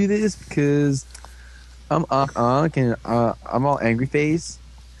want to do this because I'm Ankh and I'm all angry face,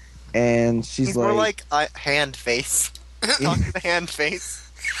 and she's He's like, more like hand face. Talk to the hand face.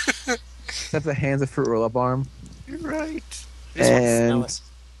 except the hands of fruit roll up arm, You're right. I just want to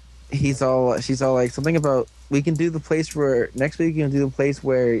smell and it. she's all like something about we can do the place where next week you can do the place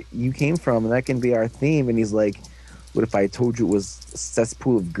where you came from, and that can be our theme. And he's like, what if I told you it was a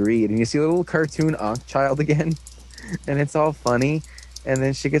cesspool of greed? And you see a little cartoon Ankh child again, and it's all funny. And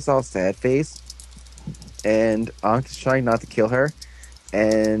then she gets all sad face, and Ankh is trying not to kill her.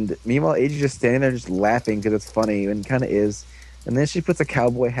 And meanwhile, Age is just standing there just laughing because it's funny, and kind of is. And then she puts a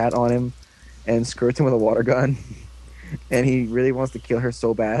cowboy hat on him and skirts him with a water gun. and he really wants to kill her so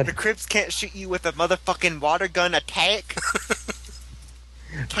The bad. Crips can't shoot you with a motherfucking water gun attack.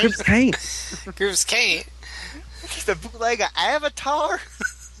 Crips can't. Grooves can't. He's a bootlegger Avatar.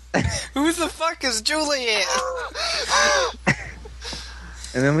 Who the fuck is Juliet?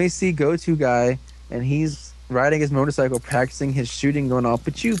 And then we see Go-To Guy, and he's riding his motorcycle, practicing his shooting, going all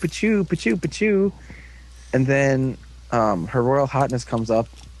pachoo, pachoo, pachoo, pachoo. And then Her Royal Hotness comes up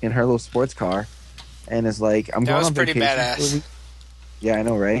in her little sports car, and is like, "I'm That going was on pretty vacation for a badass. week." Yeah, I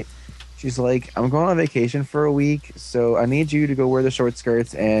know, right? She's like, "I'm going on vacation for a week, so I need you to go wear the short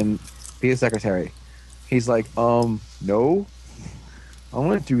skirts and be a secretary." He's like, no, I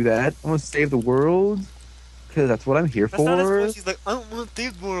want to do that. I want to save the world, because that's what I'm here That's not his for. voice. He's like, I don't want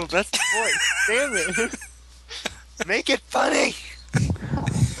the world. That's the voice. Damn it. Make it funny.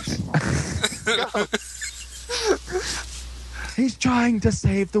 Go. He's trying to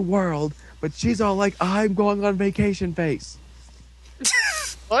save the world, but she's all like, "I'm going on vacation," face.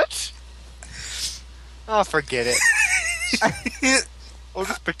 What? Oh, forget it. We'll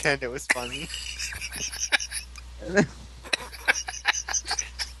just pretend it was funny. And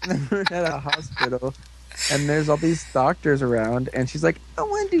then we're at a hospital, and there's all these doctors around, and she's like, "I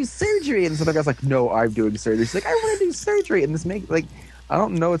want to do surgery," and so the guy's like, "No, I'm doing surgery." She's like, "I want to do surgery," and this makes like, I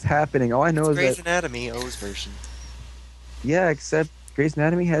don't know what's happening. All I know is Grey's that Anatomy, O's version. yeah, except Grey's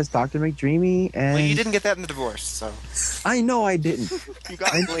Anatomy has Dr. McDreamy, and Well, you didn't get that in the divorce, so I know I didn't. you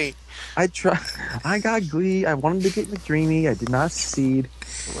got Glee. I got Glee. I wanted to get McDreamy. I did not succeed.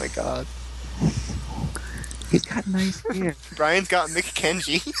 Oh my god. He's got nice hair. Brian's got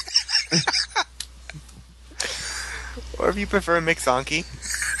McKenzie. Or if you prefer McZonky.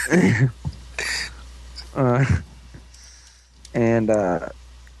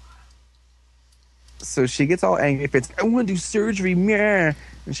 So she gets all angry if it's, "I want to do surgery, meh,"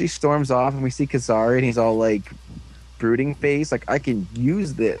 and she storms off, and we see Kazari, and he's all like brooding face, like, "I can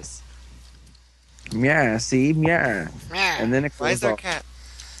use this. Yeah, see, yeah." And then it Why is goes there a off. cat?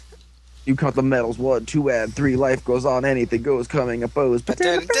 "You count the medals, 1, 2, and 3. Life goes on, anything goes, coming, opposed." Pressure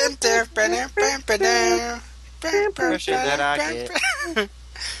that I get.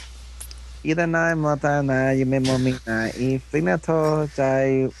 Either nine, Montana, you memo me, Ignato,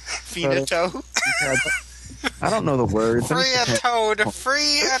 Jai. Finito. I don't know the words. I'm Free just a toad,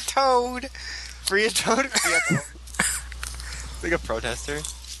 free a toad. Free a toad. Free a toad. Like a protester.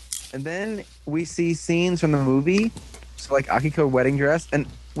 And then we see scenes from the movie, so like Akiko wedding dress. And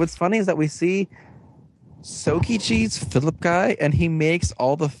what's funny is that we see Sokichi's Philip guy, and he makes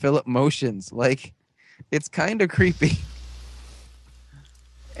all the Philip motions. Like, it's kind of creepy.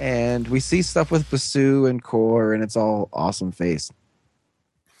 And we see stuff with Basu and Core, and it's all awesome face.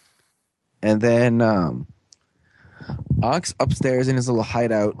 And then Onk's upstairs in his little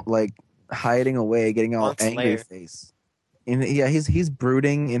hideout, like hiding away, getting all Onk's angry lair. face. And yeah, he's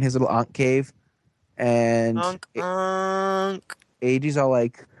brooding in his little Ankh cave, and Onk. Eiji's all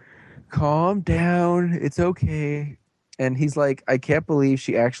like, "Calm down, it's okay." And he's like, "I can't believe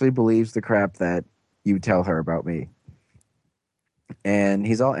she actually believes the crap that you tell her about me." And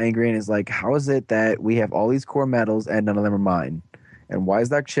he's all angry and is like, "How is it that we have all these core medals and none of them are mine? And why is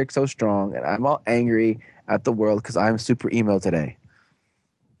that chick so strong?" And I'm all angry at the world because I'm super emo today.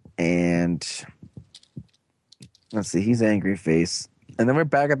 And let's see, he's angry face. And then we're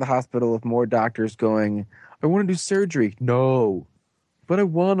back at the hospital with more doctors going, "I want to do surgery." "No." "But I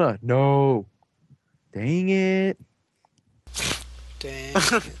wanna." "No." Dang it. Dang.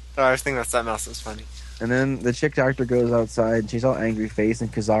 Oh, I was thinking that something else was funny. And then the chick doctor goes outside. She's all angry face,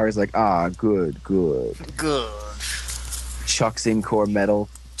 and Kazari's like, "Ah, good, good." Good. Chucks in core metal.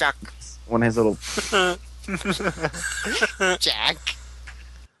 Jack. One of his little. Jack.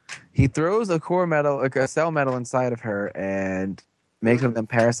 He throws a core metal, like a cell metal, inside of her, and makes one of them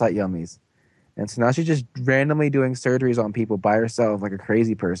parasite yummies. And so now she's just randomly doing surgeries on people by herself, like a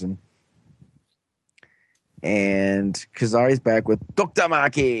crazy person. And Kazari's back with Dr.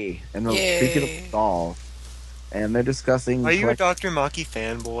 Maki and the Yay. creepy little doll. And they're discussing. Are you a Dr. Maki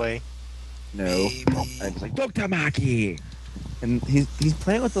fanboy? No. Maybe. And it's like, "Dr. Maki!" And he's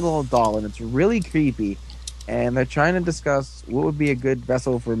playing with the little doll, and it's really creepy. And they're trying to discuss what would be a good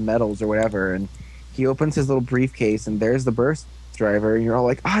vessel for metals or whatever. And he opens his little briefcase, and there's the burst driver, and you're all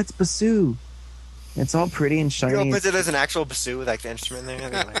like, "Ah, it's Basu." It's all pretty and He shiny. opens it as an actual bassoon with like the instrument there.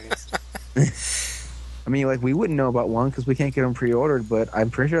 That'd be hilarious. I mean, like, we wouldn't know about one because we can't get them pre-ordered, but I'm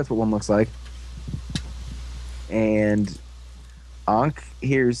pretty sure that's what one looks like. And Ankh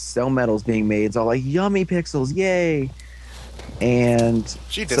hears cell metals being made. It's all like, "Yummy pixels, yay!" And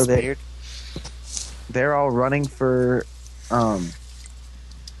She So they- disappeared. they're all running for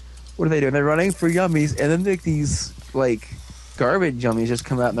what are they doing? They're running for yummies, and then like these like garbage yummies just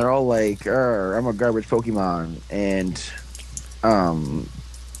come out and they're all like, I'm a garbage Pokemon, and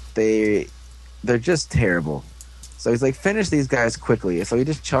they're just terrible. So he's like, finish these guys quickly. So he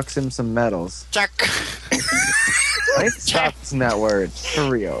just chucks him some medals. Chuck. I need to stop using that word for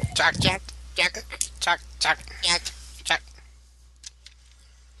real. Chuck, chuck, chuck, chuck, chuck, chuck, chuck.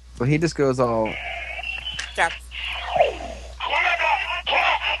 So he just goes all, Chuck.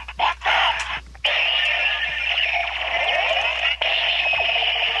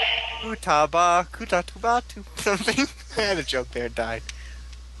 Utaba, kutatubatu, something. I had a joke there, it died.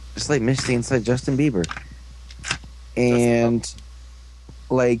 just like Misty inside Justin Bieber. And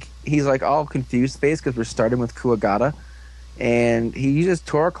like he's like all confused face because we're starting with Kuwagata, and he uses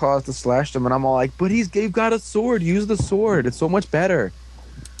Tora claws to slash them, and I'm all like, but they've got a sword, use the sword, it's so much better.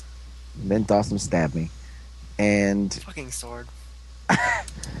 And then Dawson stabbed me, and Fucking sword.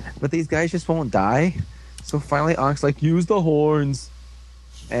 but these guys just won't die. So finally Onk's like, use the horns,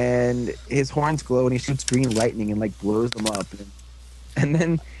 and his horns glow and he shoots green lightning and like blows them up, and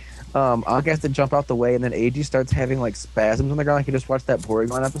then Ankh has to jump out the way, and then AG starts having like spasms on the ground like you just watched that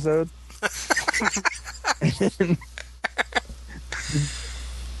Porygon episode.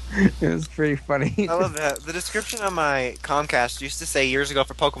 It was pretty funny. I love that. The description on my Comcast used to say years ago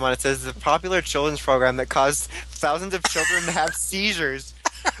for Pokemon, it says it's a popular children's program that caused thousands of children to have seizures.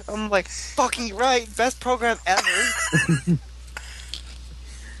 I'm like, fucking right, best program ever.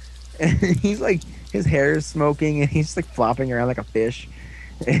 And he's like, his hair is smoking and he's like flopping around like a fish.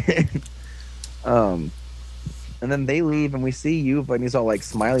 And then they leave and we see Yuva and he's all like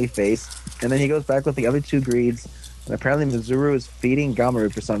smiley face, and then he goes back with the other two greeds, and apparently Mizuru is feeding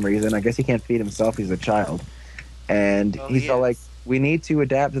Gamoru for some reason. I guess he can't feed himself, he's a child, and Well, he's he all is. like, we need to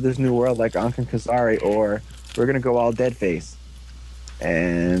adapt to this new world like Ankh and Kazari or we're gonna go all dead face.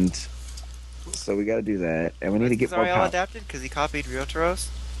 And so we gotta do that, and we need to get more Sorry, all power. adapted because he copied Ryotaro's.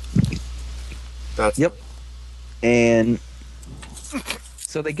 Yep. And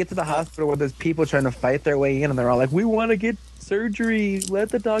so they get to the hospital where there's people trying to fight their way in, and they're all like, we want to get surgery. Let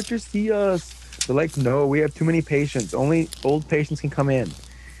the doctor see us. They're like, no, we have too many patients. Only old patients can come in.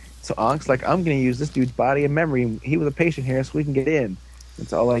 So Ankh's like, I'm going to use this dude's body and memory. He was a patient here, so we can get in.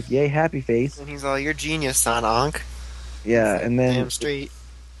 It's all like, yay, happy face. And he's all, you're genius, son, Ankh. Yeah, and then Damn straight.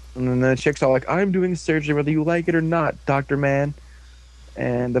 the chick's all like, I'm doing surgery whether you like it or not, Dr. Man.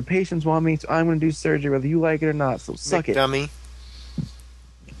 And the patients want me, so I'm going to do surgery whether you like it or not, so suck it. Dummy.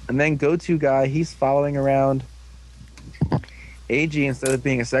 And then go-to guy, he's following around AG instead of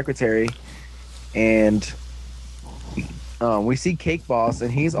being a secretary. And we see Cake Boss,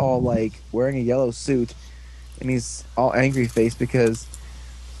 and he's all like wearing a yellow suit, and he's all angry faced because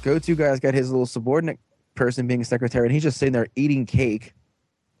go-to guy's got his little subordinate person being a secretary, and he's just sitting there eating cake.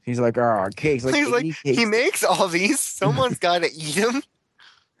 He's like, cakes. Like, He's like, 80 cakes. he makes all these. Someone's got to eat them.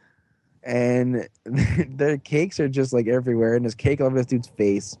 And their cakes are just like everywhere, and there's cake all over this dude's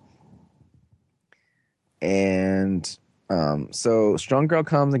face. And so Strong Girl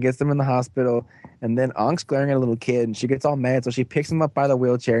comes and gets them in the hospital, and then Ankh's glaring at a little kid, and she gets all mad, so she picks him up by the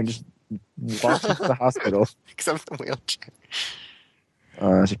wheelchair and just walks him to the hospital. Except the wheelchair.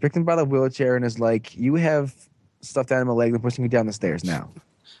 She picked him by the wheelchair and is like, you have stuffed animal legs and pushing me down the stairs now.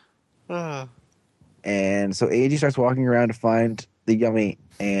 Oh. And so AG starts walking around to find the Yummy,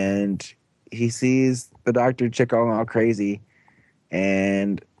 and he sees the doctor chick going all crazy,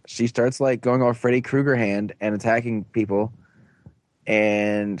 and she starts like going all Freddy Krueger hand and attacking people.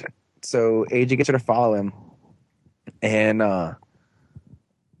 And so AG gets her to follow him, and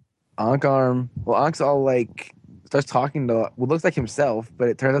Ankh's all like starts talking to what looks like himself, but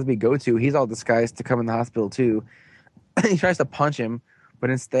it turns out to be Go-To. He's all disguised to come in the hospital too. He tries to punch him, but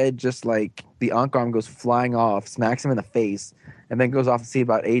instead just like the Ankh arm goes flying off, smacks him in the face, and then goes off to see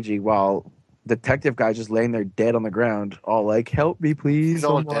about AG, while detective guy's just laying there dead on the ground, all like, help me please. He's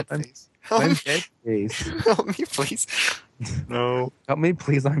all someone. dead face. Help I'm me, dead face. help me, please. No. Help me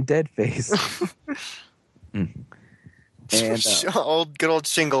please, I'm dead face. And Old, good old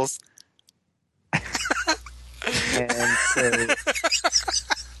shingles. and so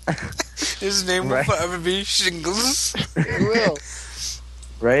His name will Right. forever be Shingles. It will.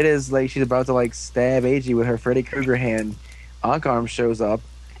 right as like she's about to like stab AG with her Freddy Krueger hand, Ankh arm shows up,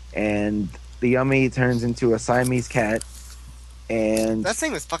 and the Yummy turns into a Siamese cat. And That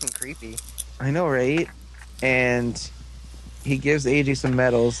thing was fucking creepy. I know, right? And he gives AG some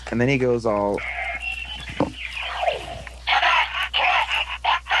medals, and then he goes all,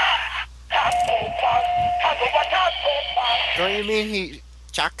 Don't you mean he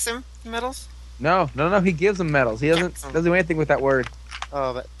chucks him medals? no, he gives him medals. He doesn't do anything with that word.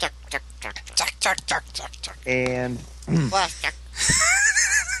 Oh, but chuck, chuck, chuck, chuck. Chuck, chuck, chuck, chuck. and Flash.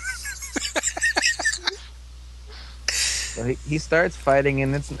 so he starts fighting,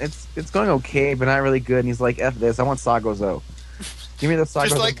 and it's going okay, but not really good. And he's like, "F this! I want Sagozo. Give me the Sagozo."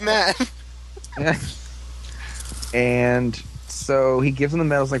 Just like Matt. And so he gives him the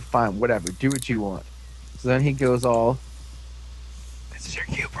medals, like, fine, whatever, do what you want. So then he goes all, "This is your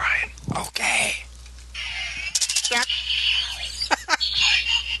cue, Brian." Okay.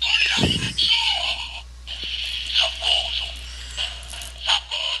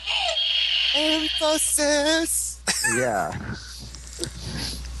 Emphasis. Yeah.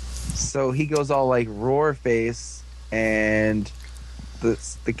 So he goes all like roar face, and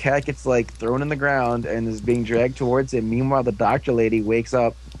the cat gets like thrown in the ground and is being dragged towards him. Meanwhile, the doctor lady wakes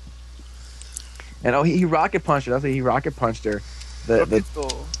up, and he rocket punched her. That's what he rocket punched her. The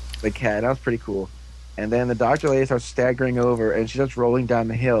cat. That was pretty cool. And then the doctor lady starts staggering over, and she starts rolling down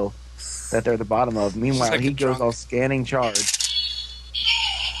the hill that they're at the bottom of. Meanwhile, like he a goes drunk. all scanning charge.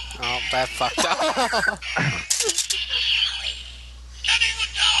 Oh, that fucked up.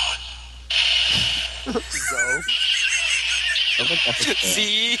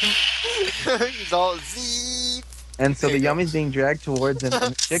 See? He's all Z. And so There the you go. yummy's being dragged towards him,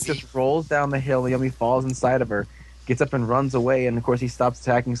 and the chick just rolls down the hill. The yummy falls inside of her, gets up and runs away, and of course he stops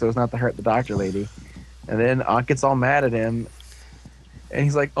attacking so as not to hurt the doctor lady. And then Ankh gets all mad at him, and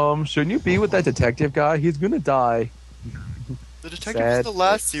he's like, shouldn't you be with that detective guy? He's gonna die. The detective Sad. was the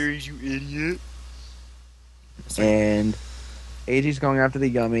last series, you idiot. And Eiji's going after the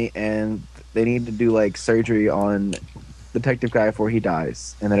yummy, and they need to do like surgery on detective guy before he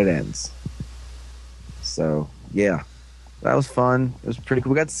dies, and then it ends. So yeah, that was fun. It was pretty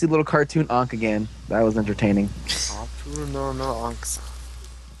cool. We got to see little cartoon Ankh again. That was entertaining.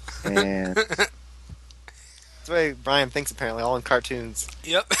 And That's the way Brian thinks, apparently, all in cartoons.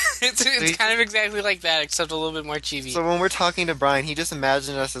 Yep. It's kind of exactly like that, except a little bit more chibi. So when we're talking to Brian, he just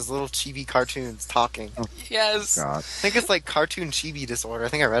imagined us as little chibi cartoons talking. I Yes. God, think it's like cartoon chibi disorder. I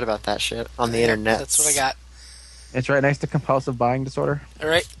think I read about that shit on the internet. That's what I got. it's right next to compulsive buying disorder. All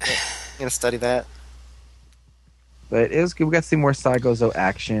right. I'm gonna study that. But it was good. We got to see more Saigozo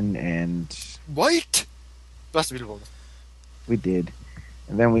action, and White! That's beautiful. we did.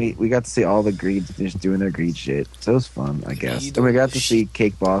 And then we got to see all the greeds just doing their greed shit. So it was fun, I guess. Greed And we got to shit. see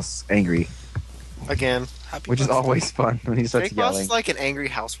Cake Boss angry, Again. Happy which is birthday. always fun when he starts Cake Boss yelling. is like an angry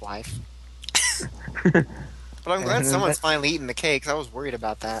housewife. But I'm glad And someone's that- finally eating the cakes. I was worried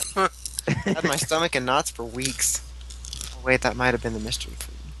about that. I had my stomach in knots for weeks. Oh, wait, that might have been the mystery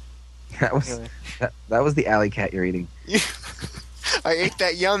food. That was Anyway. that was the alley cat you're eating. I ate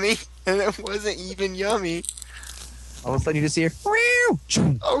that yummy, and it wasn't even yummy. All of a sudden you just hear,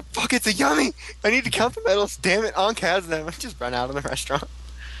 "Meow." Oh, fuck, it's a yummy! I need to count the medals. Damn it, Ankh has them. I just run out of the restaurant.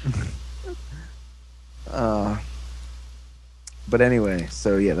 But anyway,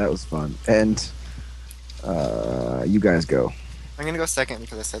 so yeah, that was fun. And you guys go. I'm gonna go second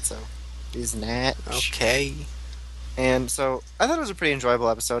because I said so. Is Natch. Okay. And so, I thought it was a pretty enjoyable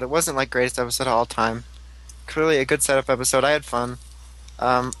episode. It wasn't like greatest episode of all time. Clearly a good setup episode. I had fun.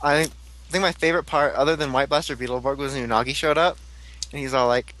 I think my favorite part, other than White Blaster Beetleborg, was when Unagi showed up. And he's all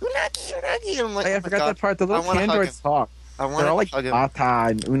like, Unagi, Unagi! And I'm like, Hey, I oh my forgot God, that part. The little I wanna hug Candroids talk. I want They're all to like hug him. Bata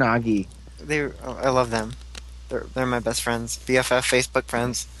and Unagi. I love them. They're my best friends. BFF Facebook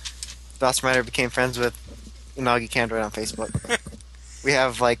friends. Dawson Rider became friends with Unagi Candroid on Facebook. We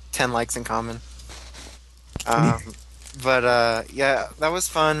have like 10 likes in common. But yeah, that was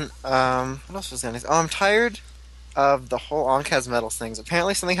fun. What else was I gonna say? Oh, I'm tired of the whole Ankh has medals things.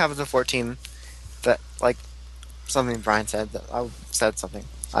 Apparently something happens in 14 that, like, something Brian said that I said something.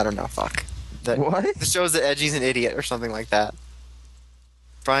 I don't know, fuck. That What? this shows that Edgy's an idiot or something like that.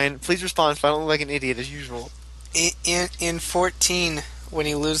 Brian, please respond if I don't look like an idiot as usual. In 14, when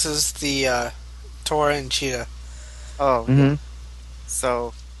he loses the Tora and Cheetah. Oh, Mm-hmm.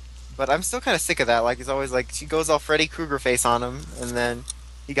 so, but I'm still kind of sick of that. Like, he's always like, she goes all Freddy Krueger face on him, and then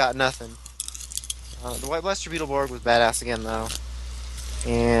he got nothing. The White Blaster Beetleborg was badass again, though.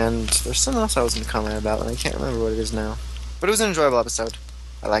 And there's something else I was going to comment about, and I can't remember what it is now. But it was an enjoyable episode.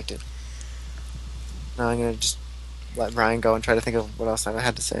 I liked it. Now I'm going to just let Brian go and try to think of what else I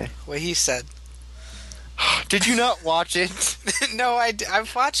had to say. What he said. Did you not watch it? No,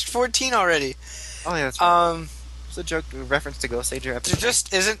 I've watched 14 already. Oh, yeah, that's right. It's It's a joke, a reference to Ghost Ager there episode.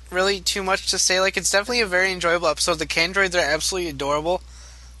 just isn't really too much to say. Like, it's definitely a very enjoyable episode. The Candroids are absolutely adorable.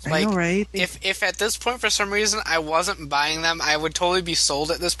 I know, right? If at this point, for some reason, I wasn't buying them, I would totally be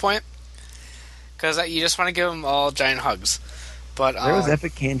sold at this point. Because you just want to give them all giant hugs. But There was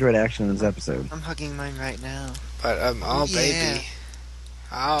epic Candroid action in this episode. I'm hugging mine right now. oh Yeah. baby,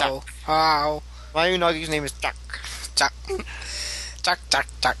 ow, ow. Mayunagi's name is Chuck. Chuck. Chuck, Chuck,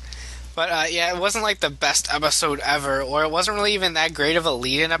 Chuck. But yeah, it wasn't like the best episode ever, or it wasn't really even that great of a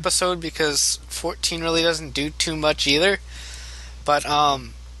lead-in episode because 14 really doesn't do too much either. But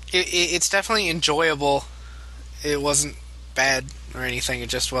it's definitely enjoyable. It wasn't bad or anything. It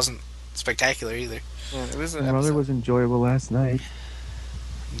just wasn't spectacular either. Yeah, it was an My mother episode. was enjoyable last night.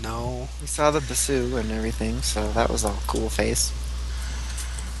 No. We saw the Basu and everything, so that was a cool face.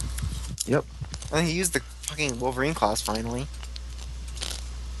 Yep. And he used the fucking Wolverine claws finally.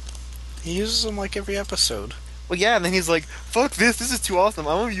 He uses them like every episode. Well, yeah, and then he's like, "Fuck this! This is too awesome!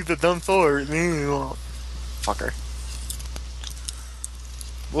 I want to use the dumb sword." Fucker.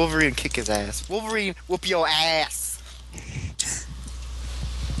 Wolverine kick his ass. Wolverine whoop your ass.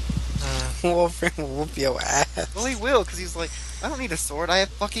 Wolverine will whoop your ass. Well, he will, because he's like, I don't need a sword. I have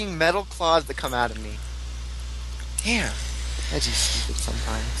fucking metal claws that come out of me. Damn. That's just stupid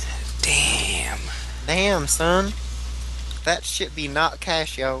sometimes. Damn. Damn, son. That shit be not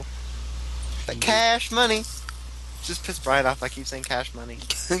cash, yo. But cash money. Just piss Brian off. I keep saying cash money.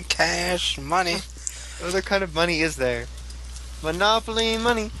 Cash money. What other kind of money is there? Monopoly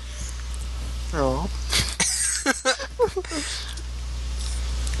money. Oh.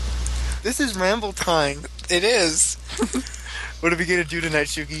 This is ramble time. It is. What are we gonna do tonight,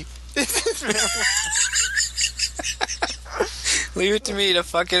 Shuki? This is ramble. Leave it to me to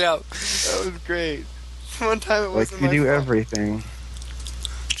fuck it up. That was great. One time it Like wasn't you my do fault. everything.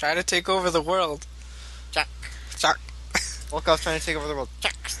 Try to take over the world. Chuck. Chuck. Volkov's trying to take over the world.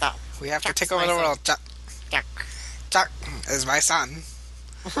 Chuck, stop. We have to Chuck's take over my the son. world. Chuck. Chuck. Chuck is my son.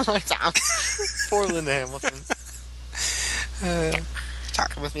 Poor Linda Hamilton. Chuck.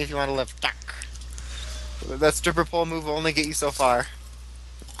 Come with me if you want to live. Chuck. That stripper pole move will only get you so far.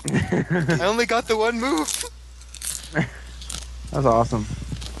 I only got the one move. That's awesome.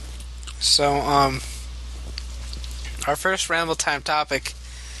 So, our first Ramble Time topic,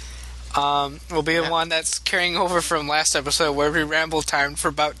 will be the one that's carrying over from last episode where we ramble timed for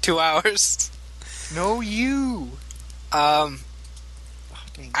about 2 hours. No, you. I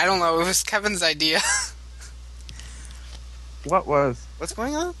don't know, it was Kevin's idea. What was? What's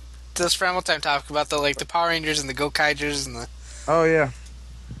going on? This Ramble Time topic about the Power Rangers and the Go-Kaigers and the... Oh yeah.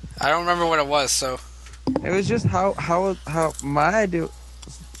 I don't remember what it was, so... It was just how my idea.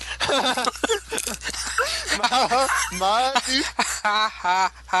 My dude. Ha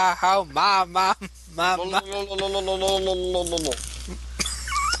ha ha ha, ma.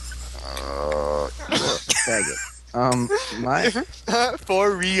 Faggot. My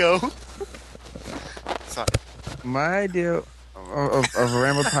For Rio. Sorry. my idea of a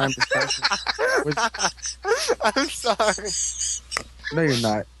Ramble Time discussion was, I'm sorry. no, you're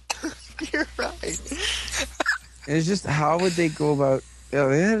not. You're right. It's just how would they go about? Yeah,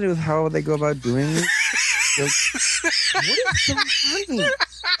 it had to do with how would they go about doing it. What is so funny?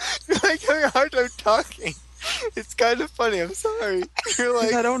 You're like having a hard time talking. It's kind of funny. I'm sorry. You're 'Cause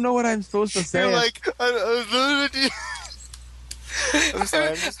like. I don't know what I'm supposed to say. You're like. I'm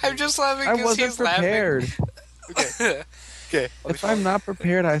sorry. I'm just laughing I because wasn't he's prepared. Okay. Okay. If I'm not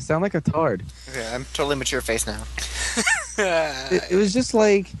prepared, I sound like a tard. Okay. I'm totally mature face now. laughing. It was just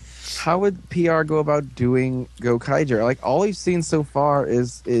like, how would PR go about doing Go-Kaiger? Like, all we've seen so far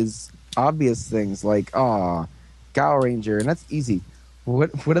is obvious things like, Gao Ranger, and that's easy.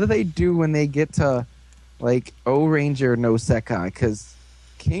 What do they do when they get to, like, O Ranger no Sekai? Because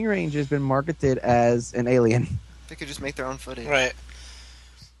King Ranger's been marketed as an alien. They could just make their own footage. Right.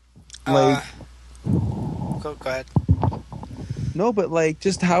 Like, Go ahead. no, but, like,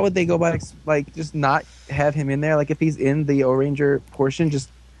 just how would they go about, like, just not have him in there? Like, if he's in the O Ranger portion, just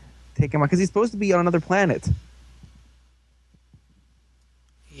take him out. Because he's supposed to be on another planet.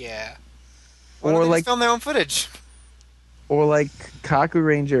 Yeah. Why don't Or, they like, just film their own footage? or, like, Kaku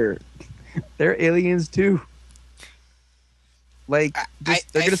Ranger. They're aliens, too. Like, they're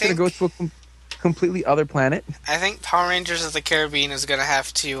I just going to go to a completely other planet. I think Power Rangers of the Caribbean is going to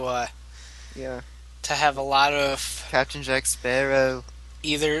have to Yeah. have a lot of Captain Jack Sparrow.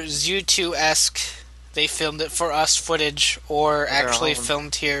 either Zoo2-esque, they filmed it for us footage, or they're actually all of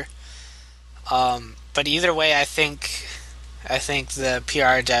them. filmed here. But either way, I think the PR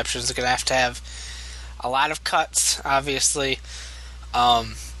adaptation is going to have a lot of cuts, obviously.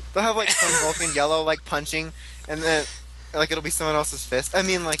 They'll have like Sun Vulcan Yellow like punching, and then like it'll be someone else's fist. I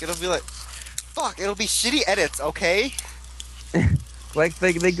mean, like it'll be like, fuck, it'll be shitty edits, okay? Like,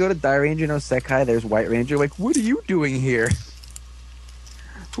 they go to Dai Ranger no Sekai, there's White Ranger. Like, what are you doing here?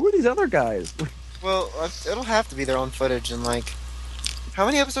 Who are these other guys? Well, it'll have to be their own footage, and like, how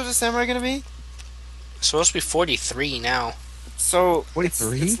many episodes of Samurai gonna be? It's supposed to be 43 now. So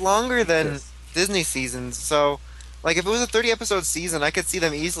 43? It's longer than Yes. Disney seasons. So, like, if it was a 30-episode season, I could see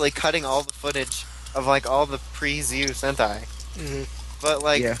them easily cutting all the footage of like all the pre-Zyu Sentai. Mhm. But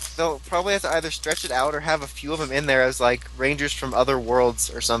like, Yeah. they'll probably have to either stretch it out or have a few of them in there as like rangers from other worlds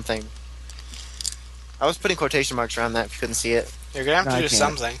or something. I was putting quotation marks around that if you couldn't see it. You're gonna have No, to I do can't.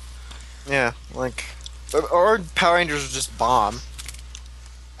 something. Yeah, like, or Power Rangers would just bomb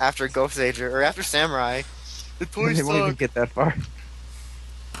after Ghost Ager or after Samurai. The They toys won't even suck. get that far.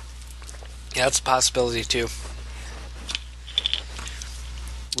 Yeah, that's a possibility too.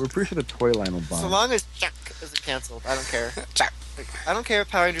 We're pretty sure the toy line will bomb. So long as Chuck isn't canceled, I don't care. Chuck. Like, I don't care if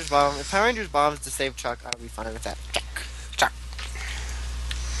Power Rangers bomb. If Power Rangers bombs to save Chuck, I'll be fine with that. Chuck.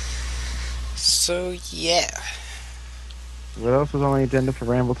 So yeah. What else was on the agenda for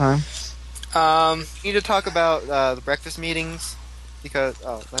Ramble Time? We need to talk about the breakfast meetings because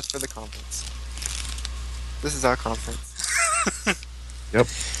that's for the conference. This is our conference.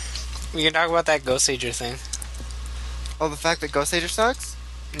 We can talk about that Ghost Ager thing. Oh, the fact that Ghost Ager sucks?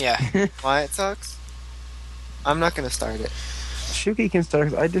 Yeah. Why it sucks? I'm not gonna start it. Shuki can start.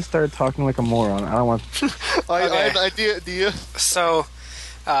 'Cause I just started talking like a moron. I don't want. I Okay. had an idea. So,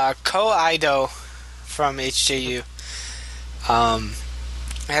 Ko Ido from HJU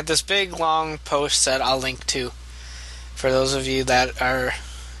had this big long post that I'll link to for those of you that are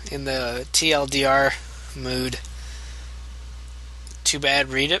in the TLDR mood. Too bad,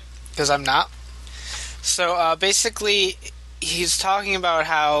 read it, because I'm not. So, basically, he's talking about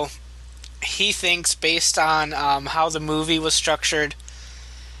how he thinks, based on how the movie was structured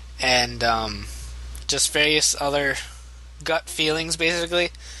and just various other gut feelings, basically,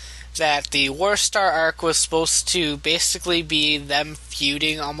 that the War Star arc was supposed to basically be them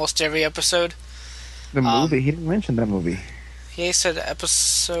feuding almost every episode. The movie. He didn't mention that movie. He said Epic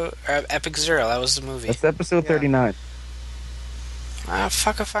Zero. That was the movie. That's episode Yeah. 39.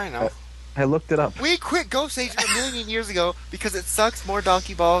 Fuck if I know. I looked it up. We quit Ghost Ager a million years ago because it sucks more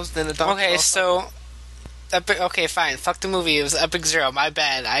donkey balls than a donkey Okay, ball. so okay, fine. Fuck the movie. It was Epic Zero. My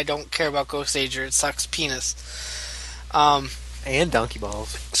bad. I don't care about Ghost Ager. It sucks penis. And donkey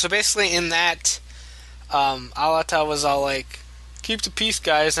balls. So basically, in that, Alata was all like, "Keep the peace,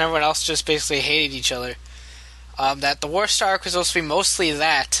 guys," and everyone else just basically hated each other. That the War Star arc was supposed to be mostly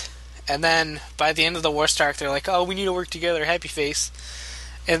that, and then by the end of the War Star arc, they're like, "Oh, we need to work together, happy face."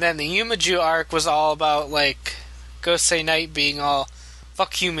 And then the Yumaju arc was all about like Gosei Knight being all,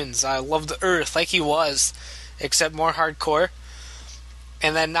 "Fuck humans, I love the Earth," like he was, except more hardcore.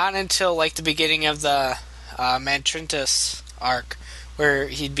 And then not until like the beginning of the Mantrintus arc, where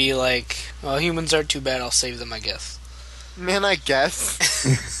he'd be like, "Well, humans aren't too bad. I'll save them, I guess." Man, I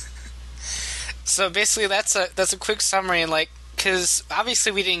guess. So basically, that's a quick summary, and like, because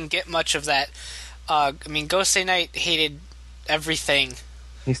obviously we didn't get much of that. I mean, Gosei Knight hated everything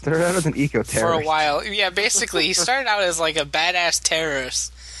He started out as an eco-terrorist. for a while. Yeah, basically, he started out as like a badass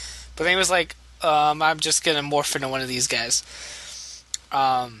terrorist, but then he was like, "I'm just gonna morph into one of these guys."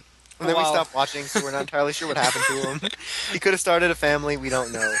 And then we well- stopped watching, so we're not entirely sure what happened to him. He could have started a family, we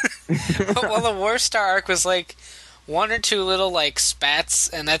don't know. Well, the War Star arc was like one or two little like spats,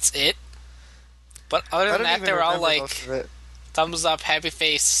 and that's it. But other I than don't that, even they were all remember like most of it. thumbs up, happy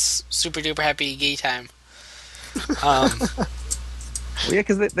face, super duper happy gay time. Well, yeah,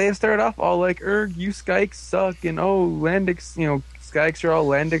 because they started off all like, "Erg, you Skykes suck," and "Oh, Landix, Skykes are all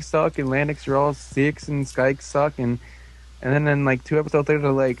Landix suck, and Landix are all Six, and Skykes suck," and then in like 2 episodes later,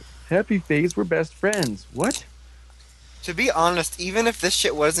 they're like, "Happy face, we're best friends." What? To be honest, even if this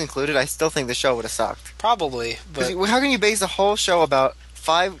shit was included, I still think the show would have sucked. Probably, 'Cause but how can you base a whole show about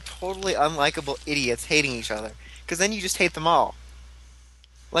 5 totally unlikable idiots hating each other? Because then you just hate them all.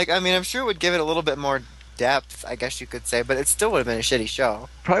 Like, I mean, I'm sure it would give it a little bit more depth, I guess you could say, but it still would have been a shitty show.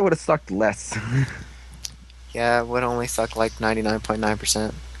 Probably would have sucked less. Yeah, it would only suck like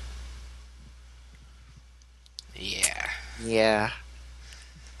 99.9%. yeah. Yeah.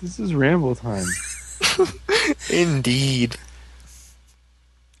 This is Ramble Time. Indeed.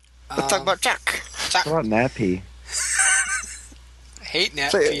 Let's talk Um, about Chuck. What about Nappy? I hate Nat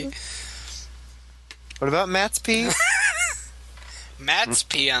Say P. What about Matt's pee? Matt's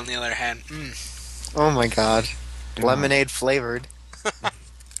P, on the other hand. Oh my god. Lemonade flavored.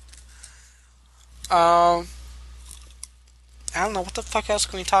 I don't know, what the fuck else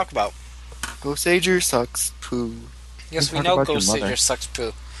can we talk about? Ghost Ager sucks poo. Yes, Let's we talk know about your Ghost mother. Ager sucks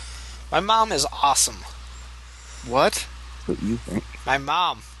poo. My mom is awesome. What? That's what you think. My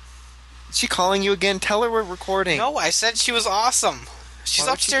mom. Is she calling you again? Tell her we're recording. No, I said she was awesome. She's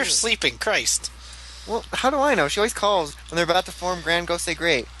Why would she upstairs do it? sleeping. Christ. Well, how do I know? She always calls when they're about to form Grand Ghost Say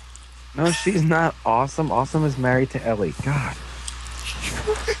Great. No, she's not awesome. Awesome is married to Ellie. God.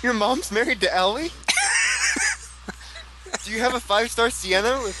 Your mom's married to Ellie? Do you have a 5-star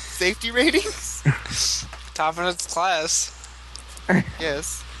Sienna with safety ratings? Top in its class.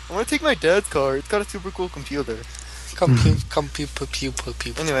 Yes. I want to take my dad's car. It's got a super cool computer.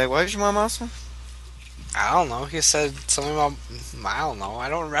 Anyway, why is your mom awesome? I don't know. He said something about. I don't know. I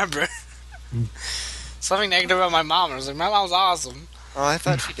don't remember. Something negative about my mom. I was like, my mom's awesome. Oh, I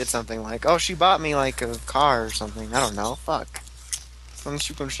thought she did something like, oh, she bought me like a car or something. I don't know. Fuck. From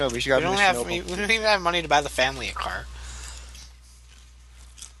Shinobi. She got We me don't the have. Shinobi. We don't even have money to buy the family a car.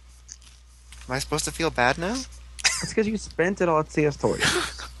 Am I supposed to feel bad now? It's because you spent it all at CS Toys.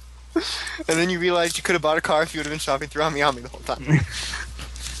 And then you realized you could have bought a car if you would have been shopping through Amiyami the whole time.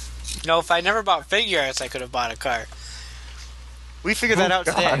 No, if I never bought figure arts, I could have bought a car. We figured that out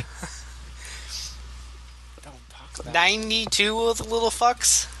today. God. Don't talk about 92 of the little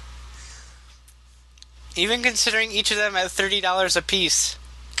fucks. Even considering each of them at $30 a piece.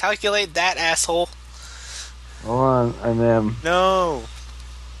 Calculate that, asshole. Hold on, I'm No.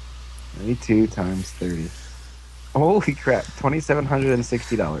 92 times 30. Holy crap,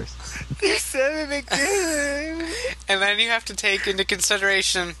 $2,760. You said it again. And then you have to take into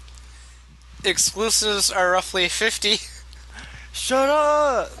consideration exclusives are roughly 50. Shut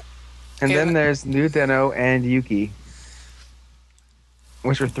up. And Okay, then but- there's New Den-O and Yuki,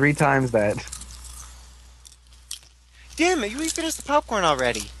 which are 3 times that. Damn it, you finished the popcorn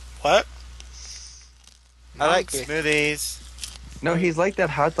already. What? I like Okay. smoothies. No, he's like that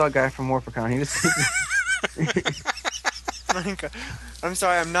hot dog guy from Morphicon. He just My God. I'm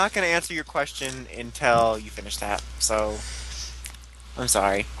sorry, I'm not going to answer your question until you finish that. So, I'm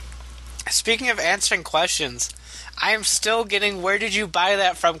sorry. Speaking of answering questions, I am still getting "where did you buy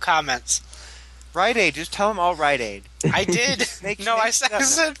that from" comments. Rite Aid, just tell them all Rite Aid. I did. No, I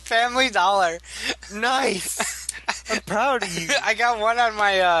said Family Dollar. Nice. I'm proud of you. I got one on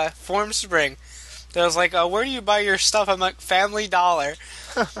my form spring. That was like, where do you buy your stuff? I'm like, Family Dollar.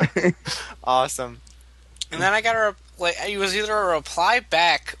 Awesome. And then I got it was either a reply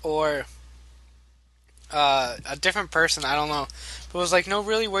back or a different person. I don't know. But it was like, no,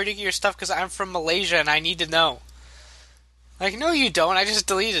 really, where do you get your stuff? Because I'm from Malaysia and I need to know. Like, no, you don't. I just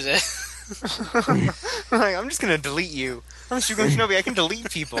deleted it. Like, I'm just going to delete you. I'm Shugo Shinobi. I can delete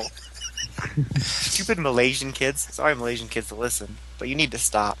people. Stupid Malaysian kids. Sorry, Malaysian kids, to listen. But you need to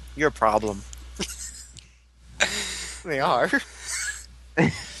stop. You're a problem. They are.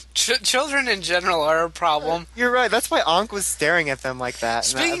 Children in general are a problem. You're right. That's why Ankh was staring at them like that.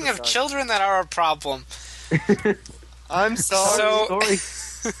 in that Speaking of episode. children that are a problem, I'm sorry.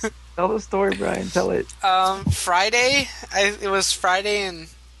 So- Tell the story, Brian. Tell it. Friday, it was Friday and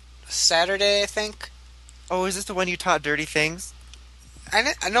Saturday, I think. Oh, is this the one you taught dirty things?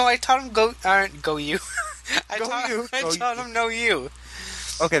 No, I taught him go you. I Go you. Go taught him no you.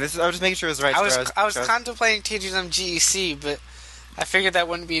 Okay, I was just making sure it was the right. story. I was contemplating teaching them GEC, but I figured that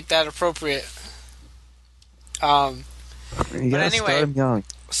wouldn't be that appropriate. You gotta anyway, start him young.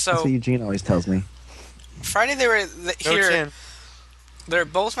 That's So what Eugene always tells me. Friday they were No here. chin. They're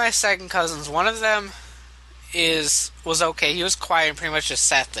both my second cousins. One of them was okay. He was quiet and pretty much just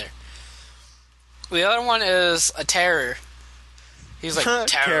sat there. The other one is a terror. He's like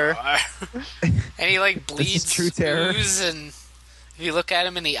terror, and he like bleeds true terror. ooze, and if you look at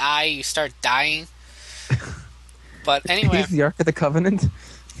him in the eye, you start dying. But anyway, He's the Ark of the Covenant.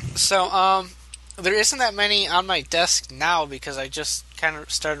 so there isn't that many on my desk now because I just kind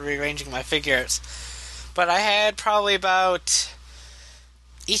of started rearranging my figures. But I had probably about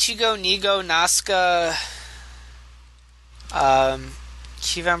Ichigo, Nigo, Nazca.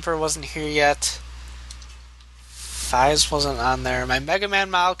 Chief Emperor wasn't here yet. Fives wasn't on there. My Mega Man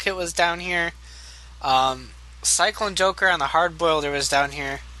model kit was down here. Cyclone Joker on the Hard Boilder was down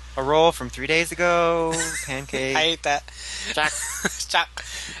here. A roll from 3 days ago. Pancake. I ate that. Jack.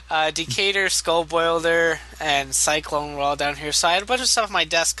 Decatur, Skull Boilder, and Cyclone were all down here. So I had a bunch of stuff on my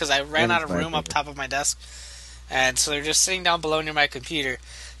desk because I ran out of room up top of my desk. And so they're just sitting down below near my computer.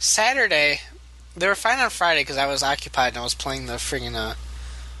 Saturday, they were fine on Friday because I was occupied and I was playing the friggin'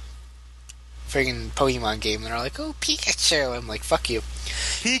 Pokemon game. And they're like, oh, Pikachu. I'm like, fuck you.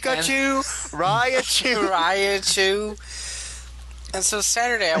 Pikachu, Raichu. Raichu. And so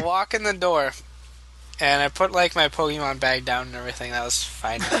Saturday, I walk in the door, and I put like my Pokemon bag down and everything. That was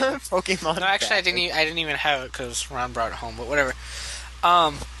fine. Pokemon. No, actually, I bag. didn't even have it because Ron brought it home. But whatever.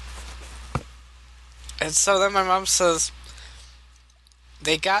 And so then my mom says,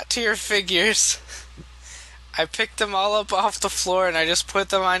 "They got to your figures. I picked them all up off the floor and I just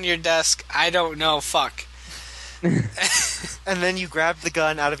put them on your desk. I don't know. Fuck." And then you grabbed the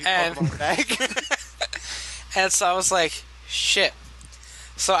gun out of your And- Pokemon bag. And so I was like, shit.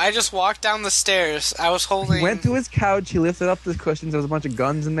 So I just walked down the stairs. I was holding. He went to his couch. He lifted up the cushions. There was a bunch of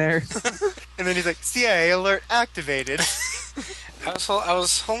guns in there. And then he's like, CIA alert activated. I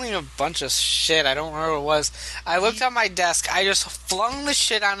was holding a bunch of shit. I don't remember what it was. I looked at my desk. I just flung the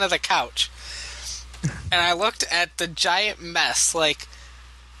shit onto the couch, and I looked at the giant mess. Like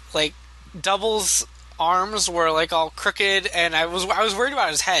Double's arms were like all crooked, and I was worried about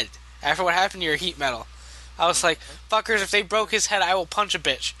his head after what happened to your heat metal. I was like, fuckers, if they broke his head, I will punch a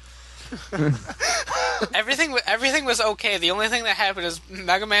bitch. Everything was okay. The only thing that happened is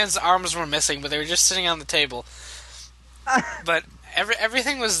Mega Man's arms were missing, but they were just sitting on the table. But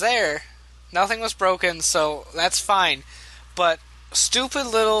everything was there. Nothing was broken, so that's fine. But stupid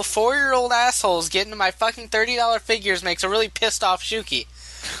little 4-year-old assholes getting to my fucking $30 figures makes a really pissed off Shuki.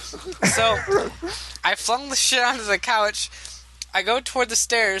 So I flung the shit onto the couch. I go toward the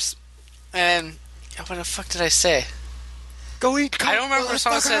stairs, and what the fuck did I say? Go eat. I don't remember.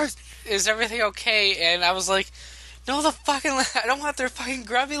 Someone said, "Is everything okay?" And I was like, "No, I don't want their fucking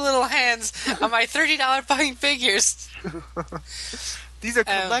grubby little hands on my $30 fucking figures." These are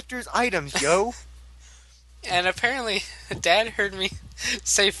collector's items, yo. And apparently, Dad heard me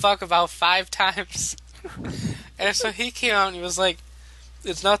say "fuck" about 5 times, and so he came out and he was like,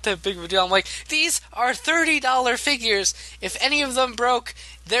 "It's not that big of a deal." I'm like, "These are $30 figures. If any of them broke,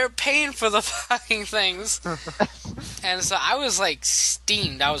 they're paying for the fucking things." And so I was like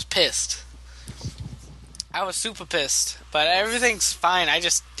steamed. I was pissed. I was super pissed. But everything's fine. I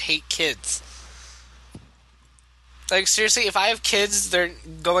just hate kids. Like, seriously, if I have kids, they're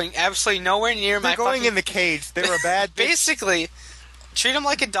going absolutely nowhere near my They're going fucking... in the cage. They were a bad bitch. Basically, treat them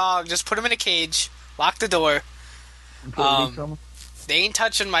like a dog. Just put them in a cage. Lock the door. They ain't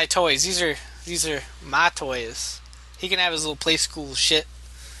touching my toys. These are my toys. He can have his little play school shit.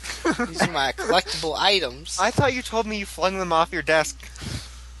 These are my collectible items. I thought you told me you flung them off your desk.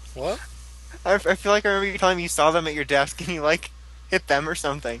 What? I feel like I remember you telling me you saw them at your desk and you, like, hit them or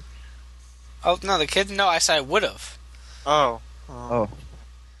something. Oh, no, the kid? No, I said I would have. Oh.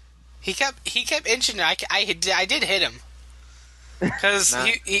 He kept inching. I did hit him. Because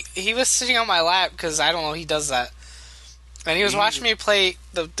he was sitting on my lap, because I don't know, he does that. And he was watching me play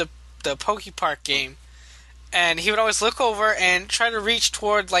the Poke Park game. And he would always look over and try to reach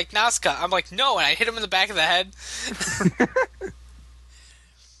toward, like, Nazca. I'm like, no, and I hit him in the back of the head.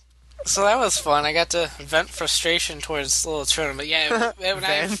 So that was fun. I got to vent frustration towards little children. But yeah,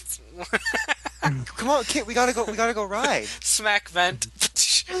 Vent? Come on, kid, we gotta go ride. Smack vent.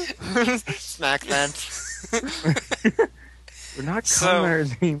 Smack vent. We're not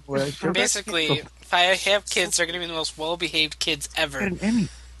commoners anymore. Basically, if I have kids, they're going to be the most well-behaved kids ever. An Emmy.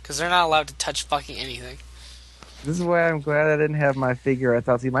 Because they're not allowed to touch fucking anything. This is why I'm glad I didn't have my figure. I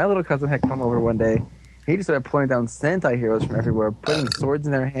thought, see, my little cousin had come over one day. He just started pulling down Sentai heroes from everywhere, putting swords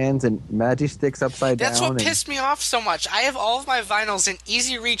in their hands and magic sticks upside down. That's what pissed me off so much. I have all of my vinyls in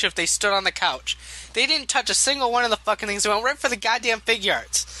easy reach if they stood on the couch. They didn't touch a single one of the fucking things. They went right for the goddamn fig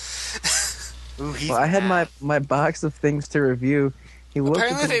arts. Ooh, Well, I had my box of things to review. He looked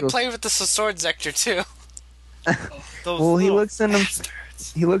Apparently at them they and goes, play with the sword sector too. well, he looks in them.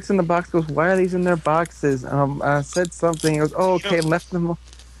 He looks in the box. Goes, why are these in their boxes? I said something. He goes, oh, okay, and left them.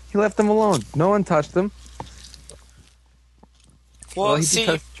 He left them alone. No one touched them. Well, he see,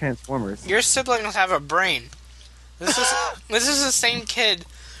 touched Transformers. your siblings have a brain. This is the same kid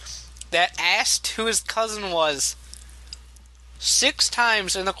that asked who his cousin was 6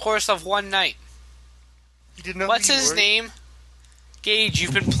 times in the course of one night. You didn't know What's who you his were? name? Gage.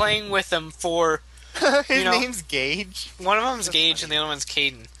 You've been playing with him for... His know- name's Gage. One of them's Gage and the other one's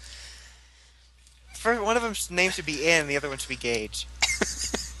Caden. For one of them's name should be In, the other one should be Gage.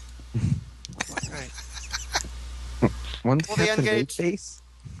 Right. One's Well, the Captain Engage- Face.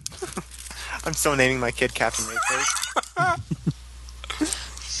 I'm so naming my kid Captain Rateface.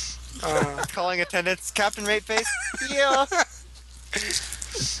 Calling attendance, Captain Rateface? Yeah.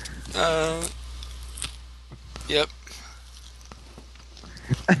 Yep.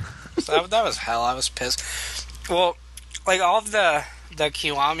 So that was hell. I was pissed. Well, like all of the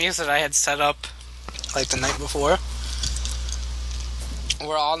Kiwamis that I had set up like the night before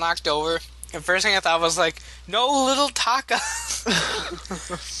were all knocked over. And first thing I thought was like, no little Taka.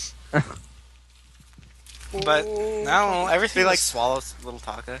 But no, everything They like was, swallows little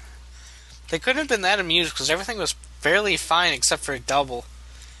Taka. they couldn't have been that amused because everything was fairly fine except for Double.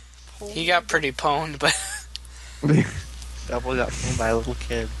 He got pretty pwned, but Double got pulled by a little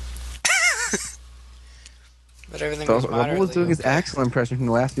kid. everything So was Rubble was moderately doing his okay. Axel impression from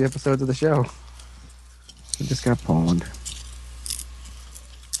the last few episodes of the show. He just got pwned.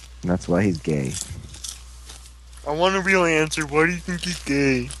 And that's why he's gay. I want a real answer. Why do you think he's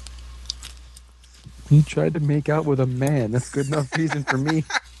gay? He tried to make out with a man. That's good enough reason for me.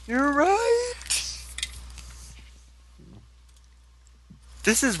 You're right.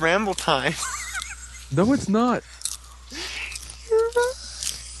 This is ramble time. No, it's not. You're right.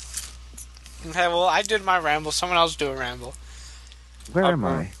 Okay, well, I did my ramble. Someone else do a ramble. Where am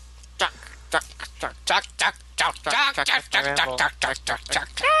I? Chuck, chuck, chuck. Chuck, chuck, chuck, chuck, chuck, chuck, chuck, chuck, chuck, chuck,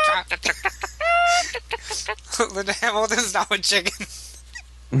 chuck, chuck. Linda Hamilton's now a chicken.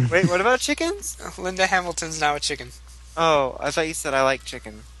 Wait, what about chickens? Linda Hamilton's now a chicken. Oh, I thought you said I like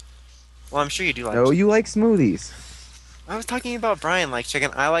chicken. Well, I'm sure you do like No, chicken. you like smoothies. I was talking about Brian like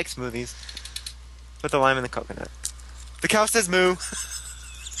chicken. I like smoothies. Put the lime in the coconut. The cow says moo.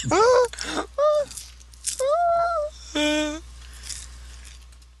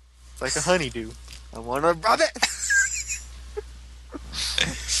 It's like a honeydew. I want to rub it.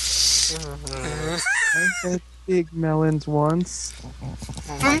 I had big melons once.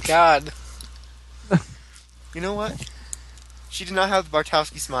 Oh my god. You know what? She did not have the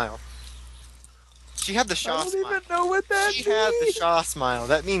Bartowski smile. She had the I Shaw don't smile. even know what that She had the means. Shaw smile.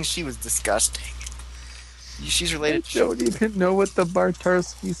 That means she was disgusting. She's I related to don't even know what the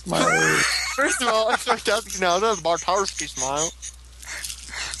Bartarsky smile is. First of all, it's Bartowski smile. That's the Bartowski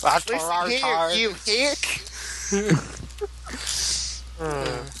smile. Listen here, you hick.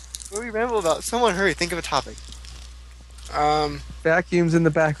 What do we ramble about? Someone hurry, think of a topic. Vacuums in the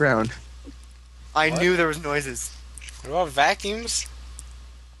background. I What? knew there was noises. What about vacuums?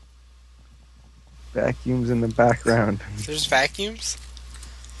 Vacuums in the background. There's vacuums?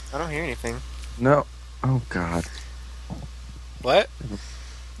 I don't hear anything. No. Oh, God. What?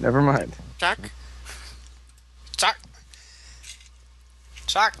 Never mind. Jack? Chuck.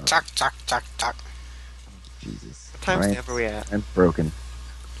 Chuck, chuck, chuck, chuck, chuck. Jesus. What time Ryan, stamp are we at? I'm broken.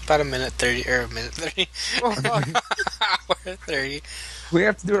 About a minute 30, or a minute 30. Oh, fuck. Hour 30. We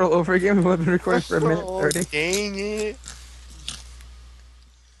have to do it all over again. We've only been recording for a minute 30. Dang it.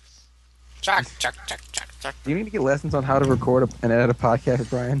 Chuck, chuck, chuck, chuck. Do you need to get lessons on how to record and edit a podcast,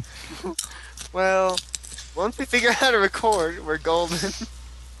 Brian? Well, once we figure out how to record, we're golden.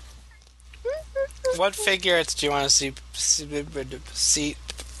 What figures do you want to see?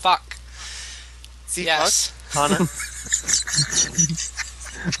 Fuck. See, Yes. fuck, Hana?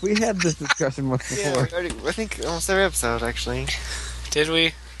 We had this discussion once Yeah, before. we already, I think almost every episode, actually. Did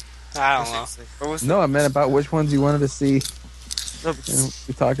we? I don't know. Or was No, I meant about which ones you wanted to see. No, And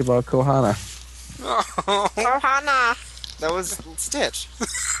we talked about Kohana. Hana! That was Stitch.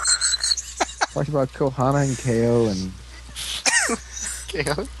 Talked about Kohana and KO and Okay.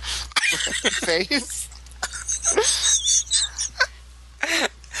 Face.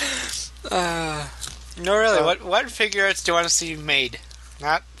 No, really. What figure arts do you want to see made?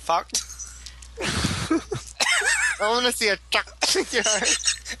 Not fucked. I want to see a Chuck figure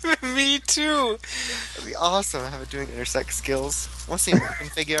art. Me too. That'd be awesome. I have it doing intersex skills. I want to see a Morgan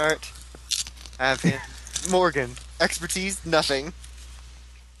figure art. I have him. Morgan. Expertise, nothing.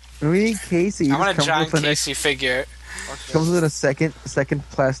 we need Casey. I want a Just John with an Casey figure. comes with a second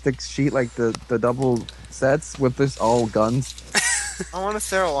plastic sheet like the double sets with this all guns. I want a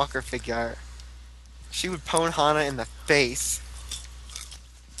Sarah Walker figure art. She would pwn Hana in the face.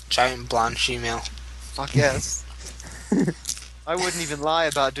 Giant blonde female. Fuck yes. I wouldn't even lie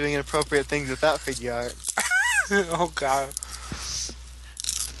about doing inappropriate things with that figure art. Oh god.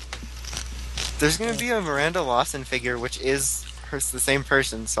 There's gonna be a Miranda Lawson figure, which is the same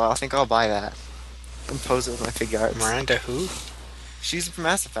person, so I think I'll buy that and pose it with my figure art. Miranda who? She's from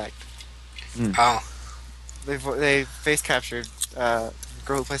Mass Effect. Oh. They face captured the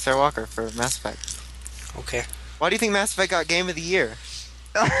girl who plays Sarah Walker for Mass Effect. Okay. Why do you think Mass Effect got Game of the Year?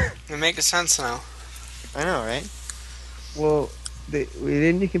 It makes sense now. I know, right? Well,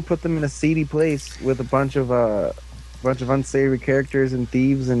 then you can put them in a seedy place with a bunch of unsavory characters and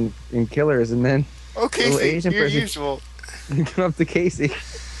thieves and killers, and then Okay, Little so Asian your person. usual. you come up to Casey.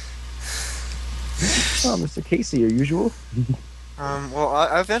 Oh, Mr. Casey, your usual. Well,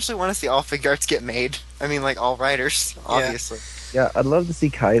 I eventually want to see all figure arts get made. I mean, like all writers, obviously. Yeah, I'd love to see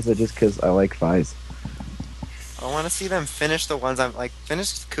Kaiser just because I like Fies. I want to see them finish the ones I'm like.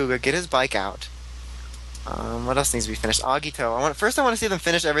 Finish Kuga, get his bike out. What else needs to be finished? Agito. I want to see them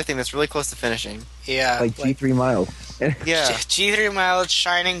finish everything that's really close to finishing. Yeah. Like G3 Mild. Yeah. G3 mileage,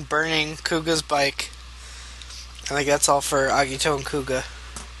 shining, burning, Kuga's bike. I think that's all for Agito and Kuga.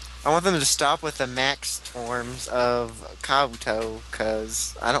 I want them to stop with the max forms of Kabuto,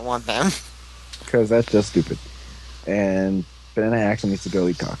 because I don't want them. Because that's just stupid. And Banana Action needs to go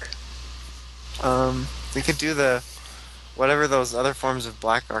eat cock. We could do the whatever those other forms of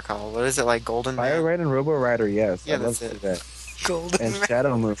black are called. What is it, like Golden Fire Man? Red and Robo Rider, yes. Yeah, I'd love that's to see it. that. Golden And Man.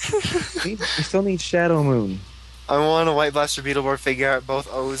 Shadow Moon. We still need Shadow Moon. I want a White Blaster Beetleborg figure art,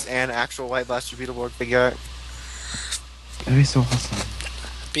 both O's and actual White Blaster Beetleborg figure art. That'd be so awesome.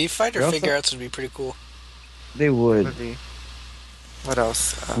 Beef Fighter They also- figure outs would be pretty cool. They would. Would be. What